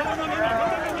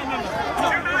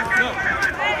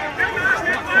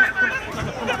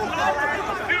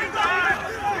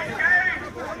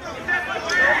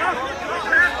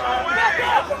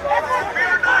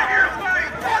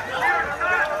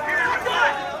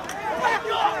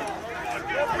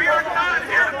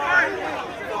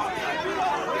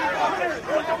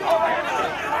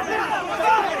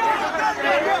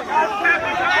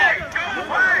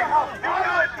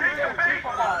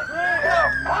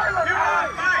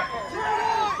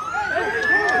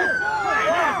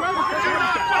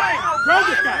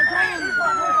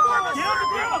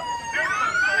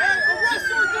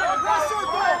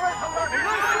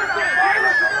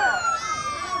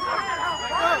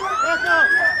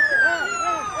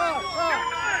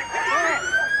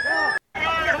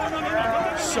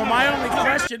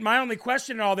 my only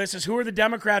question in all this is, who are the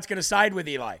Democrats going to side with,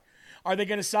 Eli? Are they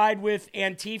going to side with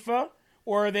Antifa,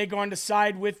 or are they going to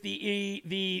side with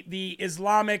the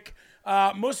Islamic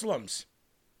Muslims?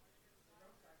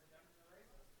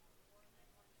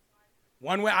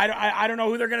 One way, I don't know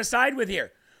who they're going to side with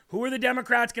here. Who are the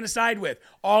Democrats going to side with?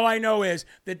 All I know is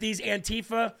that these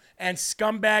Antifa and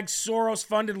scumbag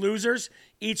Soros-funded losers,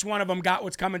 each one of them got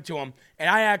what's coming to them. And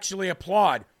I actually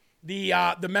applaud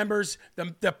the members,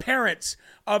 the parents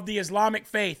of the Islamic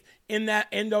faith in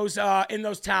those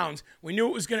towns. We knew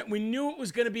it was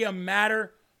going to be a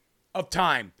matter of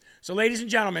time. So, ladies and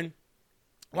gentlemen,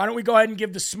 why don't we go ahead and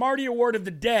give the Smarty Award of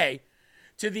the day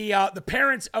to the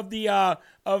parents of the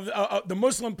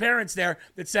Muslim parents there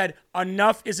that said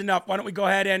enough is enough. Why don't we go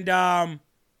ahead and I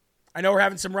know we're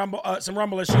having some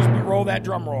rumble issues, but roll that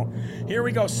drum roll. Here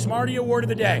we go. Smarty Award of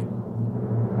the day.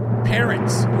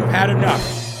 Parents who have had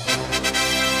enough.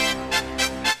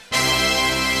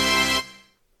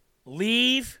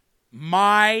 Leave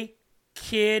my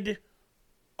kid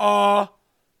alone.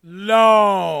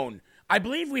 I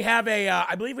believe we have a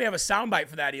soundbite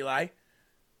for that, Eli.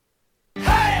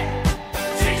 Hey,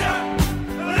 teacher,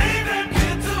 leave them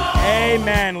kids alone.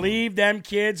 Amen. Leave them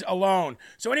kids alone.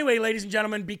 So anyway, ladies and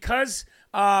gentlemen, because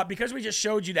we just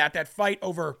showed you that fight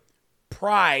over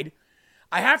pride,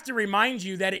 I have to remind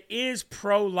you that it is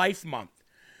pro-life month.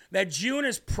 That June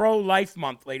is pro-life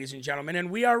month, ladies and gentlemen, and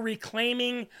we are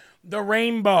reclaiming the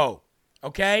rainbow,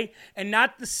 okay? And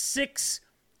not the 6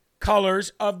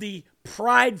 colors of the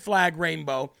pride flag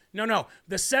rainbow. No,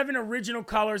 the 7 original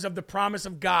colors of the promise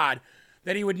of God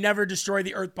that he would never destroy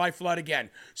the earth by flood again.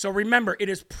 So remember, it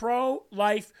is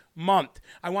pro-life month.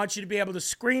 I want you to be able to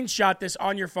screenshot this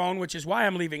on your phone, which is why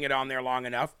I'm leaving it on there long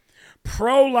enough.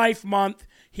 Pro-life month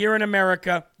here in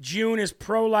America. June is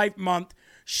pro-life month.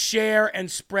 Share and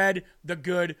spread the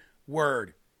good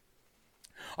word.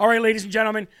 All right, ladies and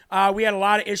gentlemen, we had a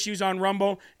lot of issues on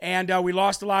Rumble, and we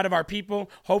lost a lot of our people.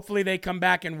 Hopefully they come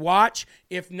back and watch.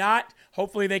 If not,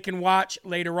 hopefully they can watch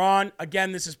later on.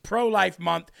 Again, this is pro-life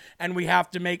month, and we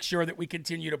have to make sure that we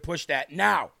continue to push that.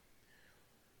 Now,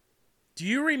 do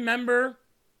you remember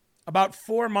about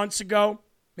 4 months ago,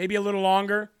 maybe a little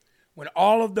longer, when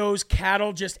all of those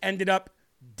cattle just ended up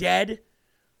dead?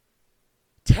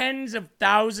 Tens of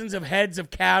thousands of heads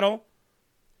of cattle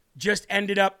just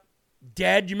ended up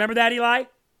dead. Do you remember that, Eli?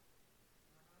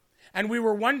 And we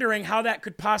were wondering how that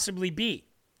could possibly be.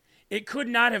 It could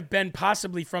not have been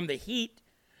possibly from the heat,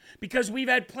 because we've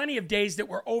had plenty of days that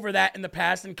were over that in the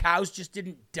past, and cows just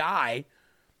didn't die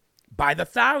by the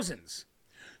thousands.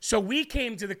 So we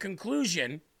came to the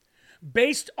conclusion,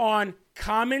 based on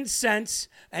common sense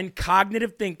and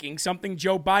cognitive thinking, something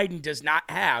Joe Biden does not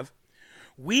have,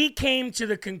 we came to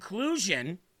the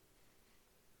conclusion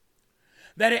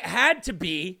that it had to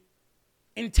be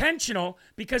intentional,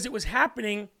 because it was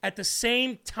happening at the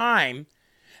same time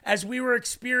as we were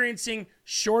experiencing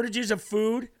shortages of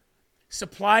food,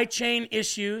 supply chain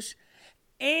issues,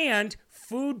 and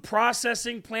food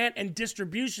processing plant and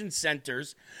distribution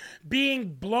centers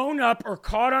being blown up or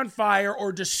caught on fire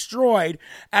or destroyed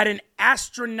at an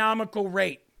astronomical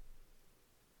rate.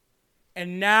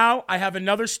 And now I have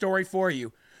another story for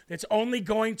you that's only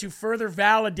going to further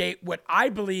validate what I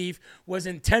believe was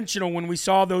intentional when we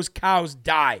saw those cows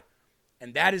die.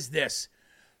 And that is this.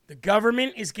 The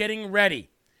government is getting ready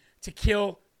to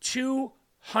kill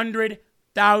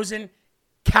 200,000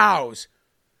 cows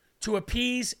to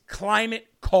appease climate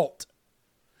cult.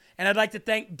 And I'd like to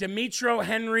thank Dmitro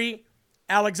Henry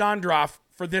Alexandrov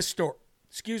for this story.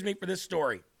 For this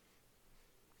story.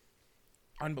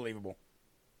 Unbelievable.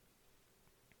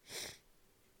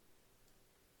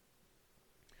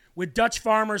 With Dutch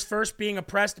farmers first being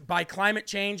oppressed by climate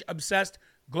change-obsessed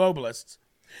globalists,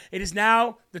 it is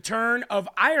now the turn of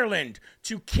Ireland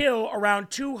to kill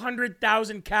around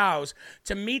 200,000 cows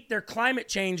to meet their climate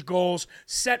change goals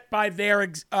set by their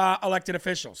elected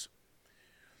officials.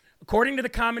 According to the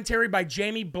commentary by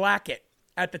Jamie Blackett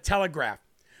at The Telegraph,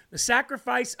 the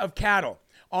sacrifice of cattle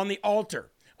on the altar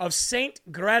of Saint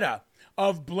Greta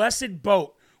of Blessed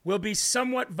Boat will be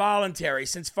somewhat voluntary,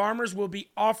 since farmers will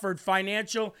be offered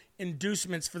financial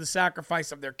inducements for the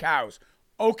sacrifice of their cows.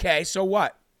 Okay, so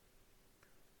what?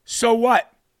 So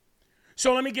what?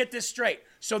 So let me get this straight.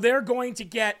 So they're going to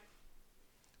get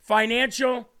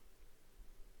financial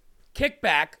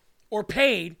kickback or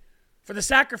paid for the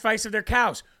sacrifice of their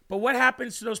cows. But what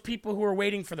happens to those people who are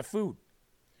waiting for the food?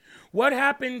 What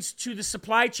happens to the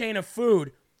supply chain of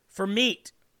food for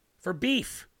meat, for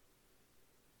beef?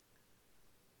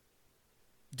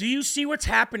 Do you see what's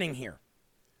happening here?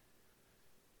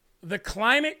 The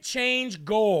climate change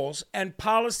goals and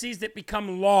policies that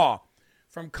become law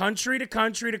from country to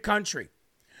country to country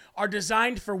are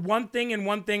designed for one thing and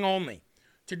one thing only: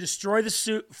 to destroy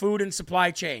the food and supply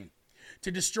chain,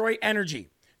 to destroy energy,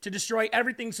 to destroy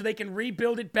everything so they can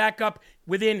rebuild it back up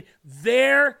within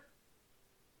their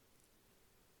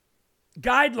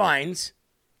guidelines,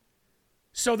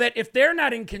 so that if they're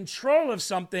not in control of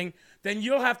something, then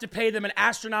you'll have to pay them an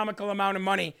astronomical amount of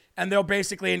money and they're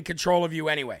basically in control of you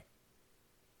anyway.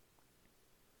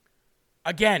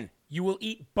 Again, you will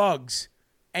eat bugs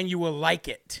and you will like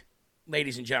it,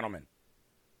 ladies and gentlemen.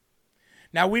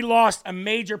 Now, we lost a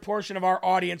major portion of our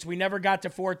audience. We never got to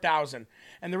 4,000.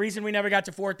 And the reason we never got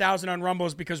to 4,000 on Rumble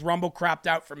is because Rumble crapped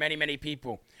out for many, many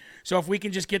people. So if we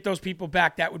can just get those people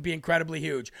back, that would be incredibly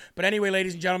huge. But anyway,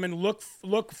 ladies and gentlemen,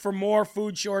 look for more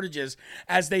food shortages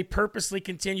as they purposely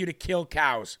continue to kill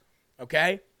cows.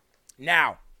 Okay?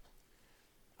 Now,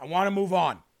 I want to move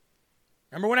on.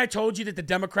 Remember when I told you that the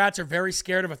Democrats are very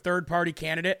scared of a third-party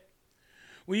candidate?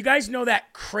 Well, you guys know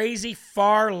that crazy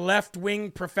far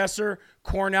left-wing professor,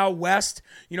 Cornel West?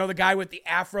 You know, the guy with the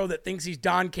afro that thinks he's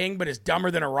Don King but is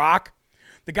dumber than a rock?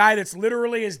 The guy that's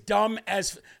literally as dumb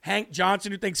as Hank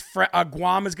Johnson, who thinks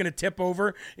Guam is going to tip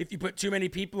over if you put too many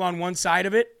people on one side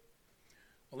of it?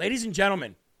 Well, ladies and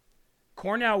gentlemen,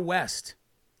 Cornel West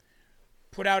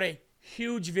put out a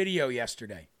huge video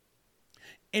yesterday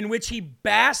in which he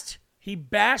bashed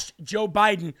Joe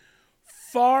Biden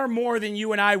far more than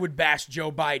you and I would bash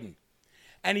Joe Biden.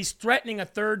 And he's threatening a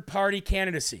third-party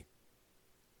candidacy.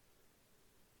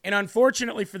 And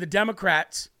unfortunately for the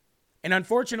Democrats, and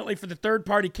unfortunately for the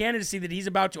third-party candidacy that he's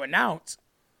about to announce,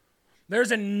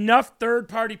 there's enough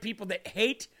third-party people that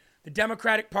hate the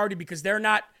Democratic Party because they're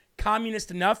not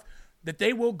communist enough that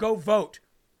they will go vote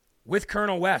with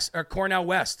Cornel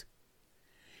West.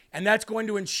 And that's going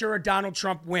to ensure a Donald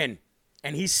Trump win.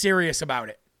 And he's serious about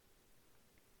it.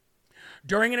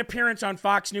 During an appearance on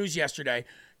Fox News yesterday,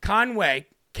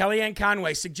 Kellyanne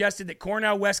Conway suggested that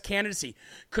Cornel West's candidacy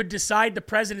could decide the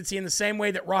presidency in the same way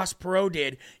that Ross Perot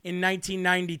did in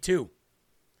 1992,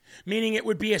 meaning it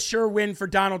would be a sure win for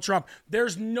Donald Trump.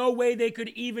 There's no way they could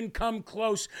even come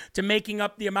close to making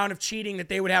up the amount of cheating that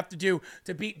they would have to do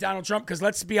to beat Donald Trump, because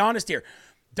let's be honest here,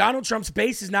 Donald Trump's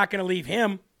base is not going to leave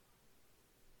him.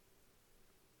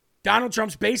 Donald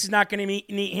Trump's base is not going to meet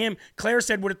him. Claire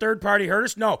said, would a third party hurt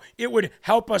us? No, it would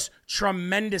help us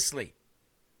tremendously.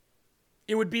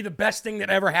 It would be the best thing that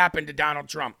ever happened to Donald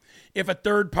Trump if a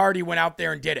third party went out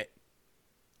there and did it.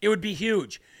 It would be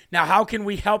huge. Now, how can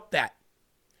we help that?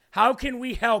 How can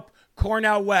we help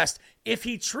Cornel West if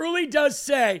he truly does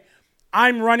say,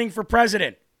 I'm running for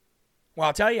president? Well,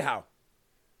 I'll tell you how.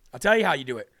 I'll tell you how you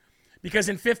do it. Because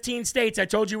in 15 states, I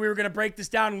told you we were going to break this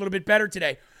down a little bit better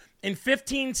today. In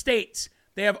 15 states,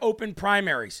 they have open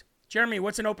primaries. Jeremy,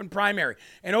 what's an open primary?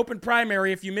 An open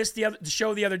primary, if you missed the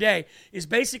show the other day, is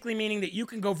basically meaning that you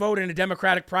can go vote in a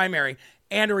Democratic primary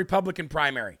and a Republican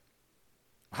primary.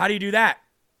 How do you do that?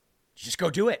 Just go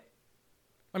do it.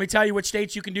 Let me tell you which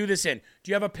states you can do this in.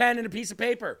 Do you have a pen and a piece of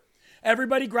paper?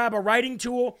 Everybody grab a writing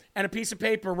tool and a piece of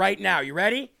paper right now. You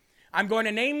ready? I'm going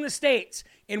to name the states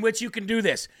in which you can do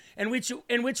this, in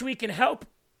which we can help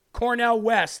Cornel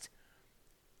West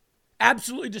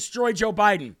absolutely destroy Joe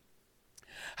Biden.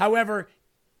 However,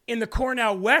 in the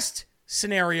Cornel West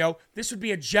scenario, this would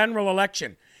be a general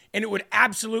election, and it would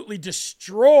absolutely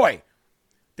destroy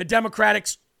the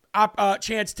Democrats'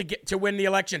 chance to win the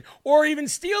election or even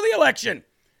steal the election.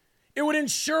 It would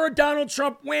ensure a Donald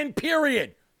Trump win,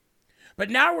 period. But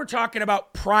now we're talking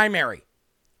about primary.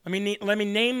 Let me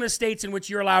name the states in which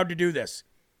you're allowed to do this.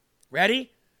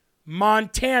 Ready?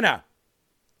 Montana,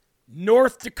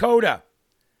 North Dakota,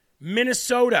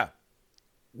 Minnesota,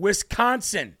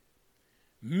 Wisconsin,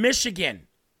 Michigan,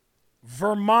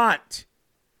 Vermont,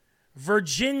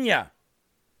 Virginia,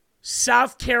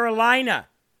 South Carolina,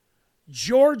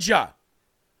 Georgia,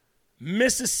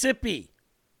 Mississippi,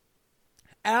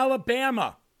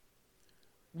 Alabama,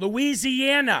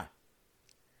 Louisiana,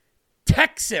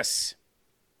 Texas,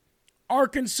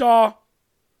 Arkansas,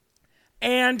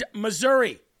 and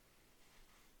Missouri.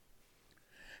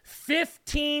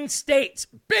 15 states,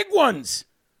 big ones,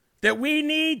 that we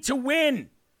need to win.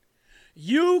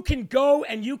 You can go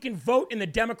and you can vote in the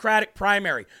Democratic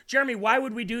primary. Jeremy, why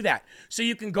would we do that? So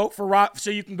you can go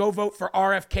vote for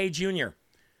RFK Jr.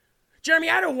 Jeremy,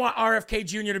 I don't want RFK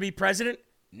Jr. to be president.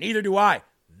 Neither do I.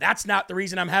 That's not the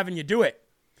reason I'm having you do it.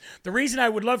 The reason I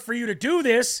would love for you to do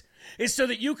this is so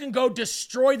that you can go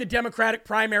destroy the Democratic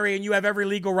primary, and you have every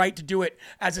legal right to do it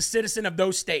as a citizen of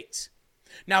those states.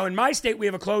 Now, in my state, we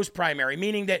have a closed primary,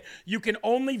 meaning that you can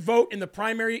only vote in the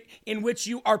primary in which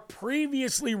you are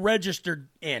previously registered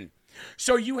in.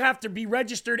 So you have to be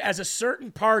registered as a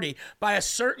certain party by a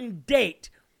certain date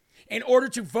in order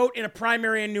to vote in a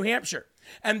primary in New Hampshire.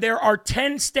 And there are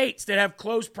 10 states that have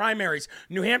closed primaries,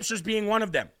 New Hampshire's being one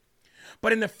of them.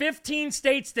 But in the 15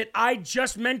 states that I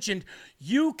just mentioned,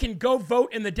 you can go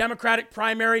vote in the Democratic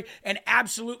primary and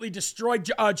absolutely destroy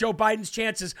Joe Biden's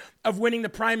chances of winning the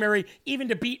primary, even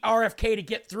to beat RFK to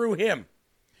get through him.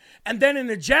 And then in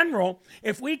the general,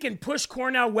 if we can push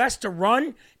Cornel West to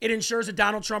run, it ensures a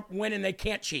Donald Trump win and they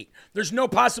can't cheat. There's no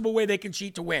possible way they can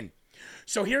cheat to win.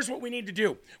 So here's what we need to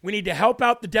do. We need to help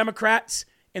out the Democrats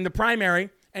in the primary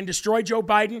and destroy Joe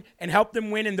Biden and help them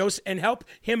win in those and help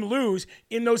him lose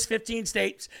in those 15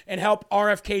 states and help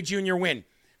RFK Jr. win.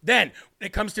 Then when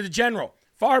it comes to the general,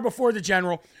 far before the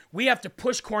general, we have to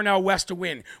push Cornel West to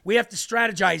win. We have to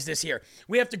strategize this here.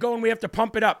 We have to go and we have to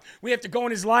pump it up. We have to go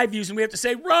in his live views and we have to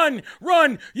say, run,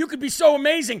 run. You could be so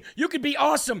amazing. You could be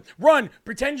awesome. Run.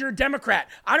 Pretend you're a Democrat.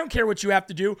 I don't care what you have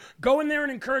to do. Go in there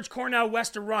and encourage Cornel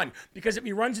West to run, because if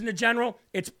he runs in the general,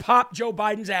 it's pop Joe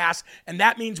Biden's ass, and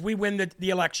that means we win the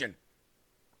election.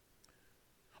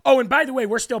 Oh, and by the way,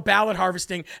 we're still ballot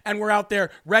harvesting, and we're out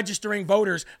there registering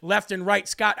voters left and right.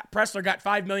 Scott Pressler got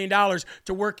 $5 million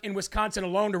to work in Wisconsin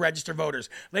alone to register voters.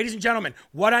 Ladies and gentlemen,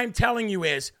 what I'm telling you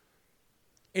is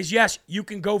yes, you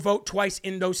can go vote twice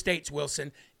in those states,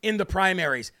 Wilson, in the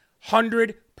primaries.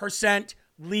 100%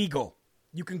 legal.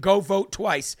 You can go vote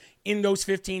twice in those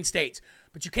 15 states,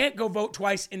 but you can't go vote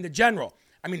twice in the general.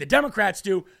 I mean, the Democrats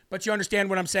do, but you understand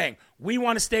what I'm saying. We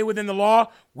want to stay within the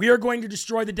law. We are going to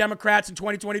destroy the Democrats in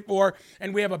 2024,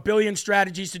 and we have a billion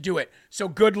strategies to do it. So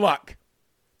good luck.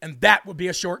 And that would be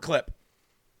a short clip.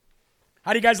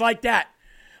 How do you guys like that?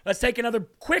 Let's take another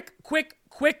quick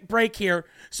break here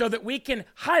so that we can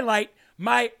highlight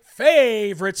my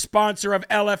favorite sponsor of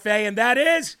LFA, and that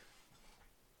is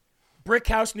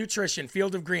Brickhouse Nutrition,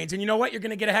 Field of Greens. And you know what? You're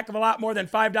going to get a heck of a lot more than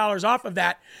 $5 off of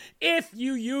that if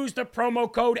you use the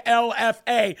promo code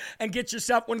LFA and get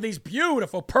yourself one of these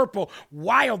beautiful purple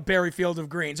wild berry Field of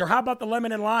Greens. Or how about the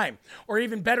lemon and lime? Or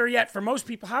even better yet, for most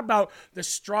people, how about the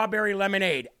strawberry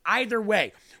lemonade? Either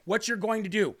way, what you're going to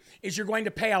do is you're going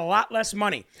to pay a lot less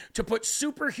money to put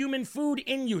superhuman food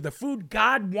in you, the food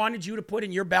God wanted you to put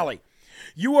in your belly.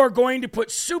 You are going to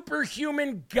put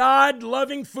superhuman,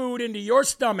 God-loving food into your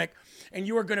stomach, and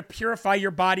you are going to purify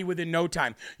your body within no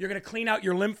time. You're going to clean out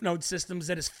your lymph node systems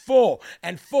that is full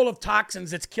of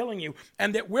toxins that's killing you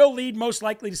and that will lead most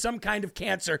likely to some kind of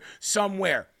cancer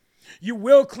somewhere. You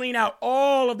will clean out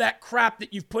all of that crap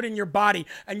that you've put in your body,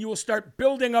 and you will start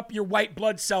building up your white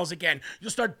blood cells again. You'll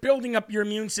start building up your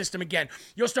immune system again.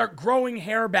 You'll start growing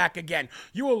hair back again.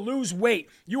 You will lose weight.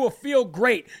 You will feel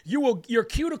great. Your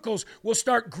cuticles will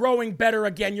start growing better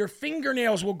again. Your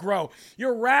fingernails will grow.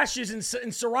 Your rashes and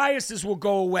psoriasis will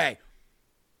go away.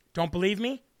 Don't believe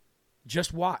me?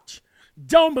 Just watch.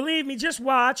 Don't believe me? Just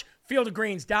watch.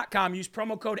 Fieldofgreens.com. Use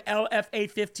promo code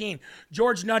LFA15.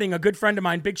 George Nutting, a good friend of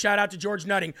mine. Big shout out to George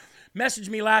Nutting. Messaged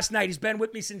me last night. He's been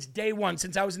with me since day one,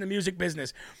 since I was in the music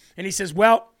business. And he says,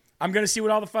 well, I'm going to see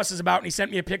what all the fuss is about. And he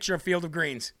sent me a picture of Field of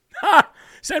Greens. Ha!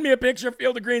 Send me a picture of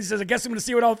Field of Greens. He says, I guess I'm going to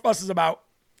see what all the fuss is about.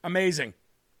 Amazing.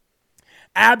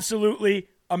 Absolutely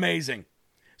amazing.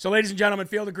 So, ladies and gentlemen,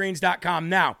 fieldofgreens.com.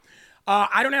 Now,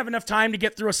 I don't have enough time to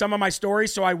get through some of my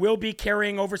stories, so I will be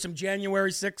carrying over some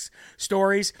January 6th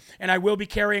stories, and I will be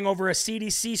carrying over a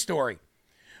CDC story.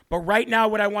 But right now,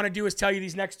 what I want to do is tell you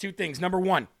these next two things. Number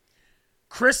one,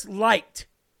 Chris Licht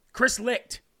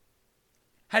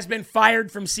has been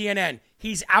fired from CNN.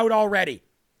 He's out already.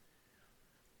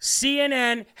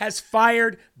 CNN has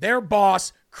fired their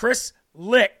boss, Chris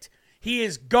Licht. He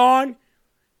is gone.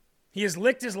 He has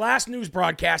licked his last news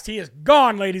broadcast. He is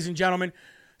gone, ladies and gentlemen.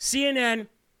 CNN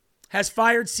has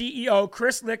fired CEO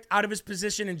Chris Licht out of his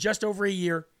position in just over a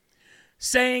year,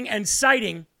 saying and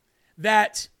citing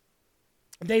that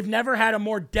they've never had a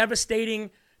more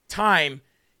devastating time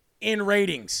in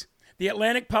ratings. The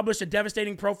Atlantic published a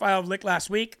devastating profile of Licht last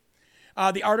week.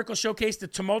 The article showcased the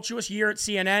tumultuous year at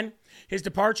CNN. His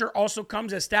departure also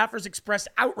comes as staffers expressed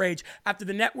outrage after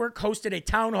the network hosted a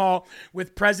town hall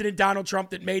with President Donald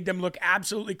Trump that made them look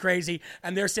absolutely crazy.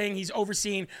 And they're saying he's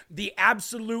overseen the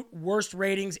absolute worst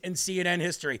ratings in CNN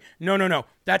history. No.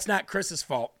 That's not Chris's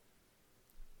fault.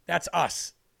 That's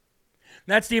us.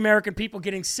 That's the American people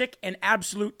getting sick and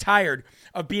absolute tired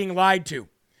of being lied to.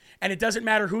 And it doesn't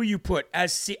matter who you put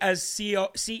as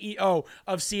CEO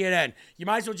of CNN. You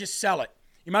might as well just sell it.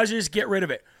 You might as well just get rid of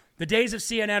it. The days of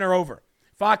CNN are over.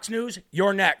 Fox News,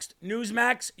 you're next.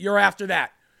 Newsmax, you're after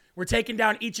that. We're taking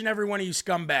down each and every one of you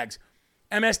scumbags.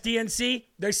 MSDNC,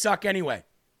 they suck anyway.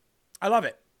 I love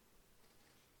it.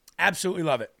 Absolutely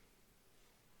love it.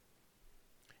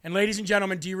 And ladies and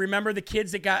gentlemen, do you remember the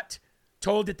kids that got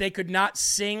told that they could not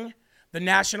sing the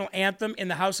national anthem in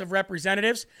the House of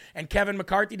Representatives, and Kevin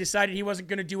McCarthy decided he wasn't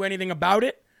going to do anything about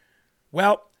it?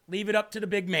 Well, leave it up to the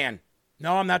big man.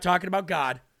 No, I'm not talking about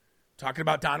God. I'm talking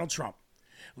about Donald Trump.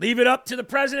 Leave it up to the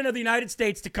President of the United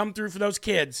States to come through for those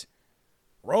kids.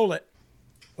 Roll it.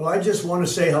 Well, I just want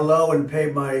to say hello and pay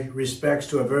my respects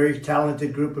to a very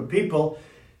talented group of people.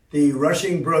 The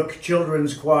Rushing Brook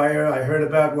Children's Choir. I heard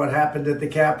about what happened at the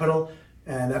Capitol,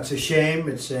 and that's a shame.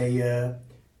 It's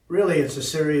it's a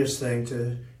serious thing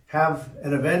to have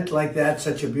an event like that,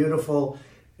 such a beautiful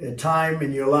time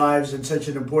in your lives and such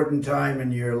an important time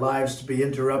in your lives to be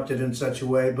interrupted in such a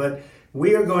way. But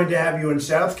we are going to have you in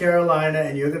South Carolina,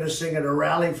 and you're going to sing at a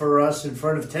rally for us in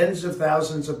front of tens of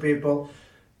thousands of people,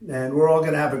 and we're all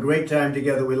going to have a great time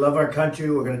together. We love our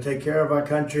country. We're going to take care of our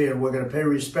country, and we're going to pay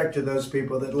respect to those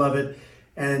people that love it,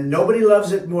 and nobody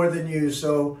loves it more than you.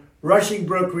 So Rushing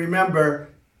Brook, remember,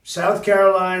 South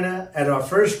Carolina at our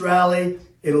first rally.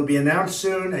 It'll be announced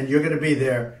soon, and you're going to be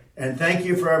there. And thank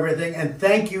you for everything, and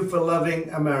thank you for loving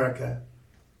America.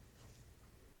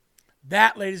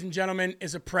 That, ladies and gentlemen,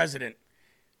 is a president.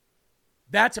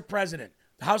 That's a president.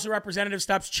 The House of Representatives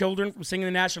stops children from singing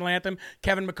the national anthem.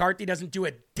 Kevin McCarthy doesn't do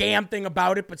a damn thing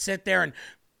about it, but sit there and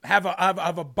have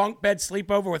a bunk bed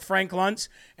sleepover with Frank Luntz.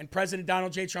 And President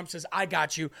Donald J. Trump says, I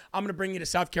got you. I'm going to bring you to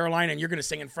South Carolina, and you're going to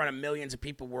sing in front of millions of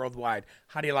people worldwide.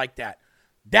 How do you like that?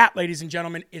 That, ladies and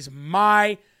gentlemen, is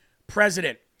my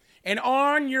president. And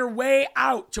on your way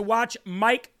out to watch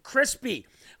Mike Crispy,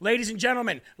 ladies and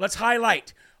gentlemen, let's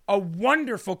highlight a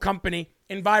wonderful company,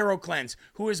 EnviroCleanse,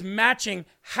 who is matching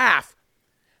half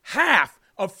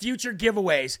of future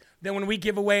giveaways than when we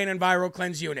give away an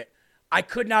EnviroCleanse unit. I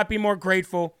could not be more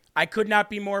grateful. I could not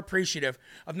be more appreciative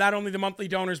of not only the monthly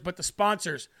donors, but the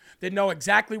sponsors that know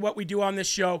exactly what we do on this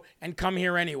show and come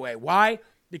here anyway. Why?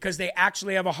 Because they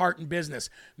actually have a heart in business.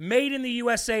 Made in the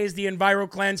USA is the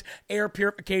EnviroCleanse air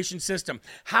purification system,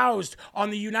 housed on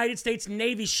the United States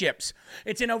Navy ships.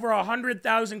 It's in over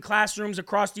 100,000 classrooms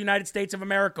across the United States of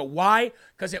America. Why?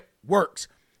 Because it works.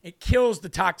 It kills the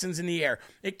toxins in the air.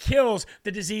 It kills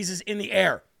the diseases in the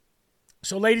air.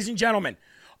 So, ladies and gentlemen,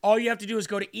 all you have to do is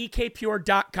go to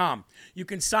ekpure.com. You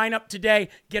can sign up today,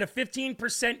 get a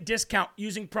 15% discount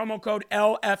using promo code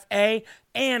LFA,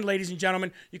 and, ladies and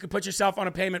gentlemen, you can put yourself on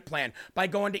a payment plan by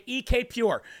going to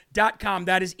ekpure.com.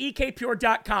 That is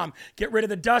ekpure.com. Get rid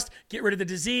of the dust, get rid of the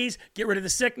disease, get rid of the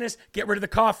sickness, get rid of the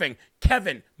coughing.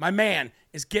 Kevin, my man,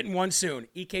 is getting one soon.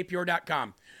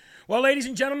 ekpure.com. Well, ladies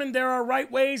and gentlemen, there are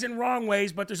right ways and wrong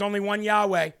ways, but there's only one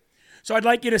Yahweh. So I'd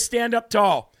like you to stand up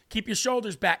tall. Keep your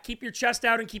shoulders back, keep your chest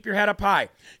out, and keep your head up high,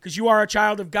 because you are a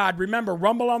child of God. Remember,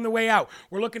 Rumble on the way out.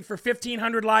 We're looking for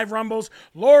 1,500 live Rumbles.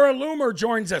 Laura Loomer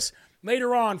joins us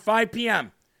later on, 5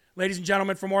 p.m. Ladies and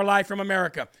gentlemen, for more Live from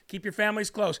America, keep your families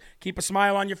close, keep a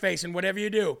smile on your face, and whatever you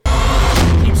do,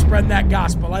 keep spreading that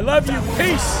gospel. I love you.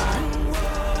 Peace.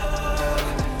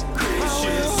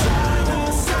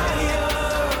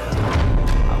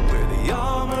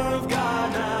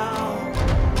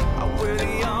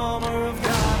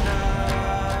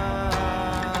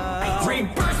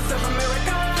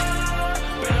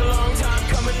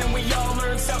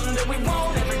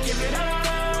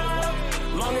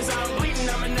 Long as I'm bleeding,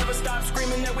 I'ma never stop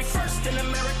screaming that we first in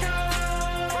America.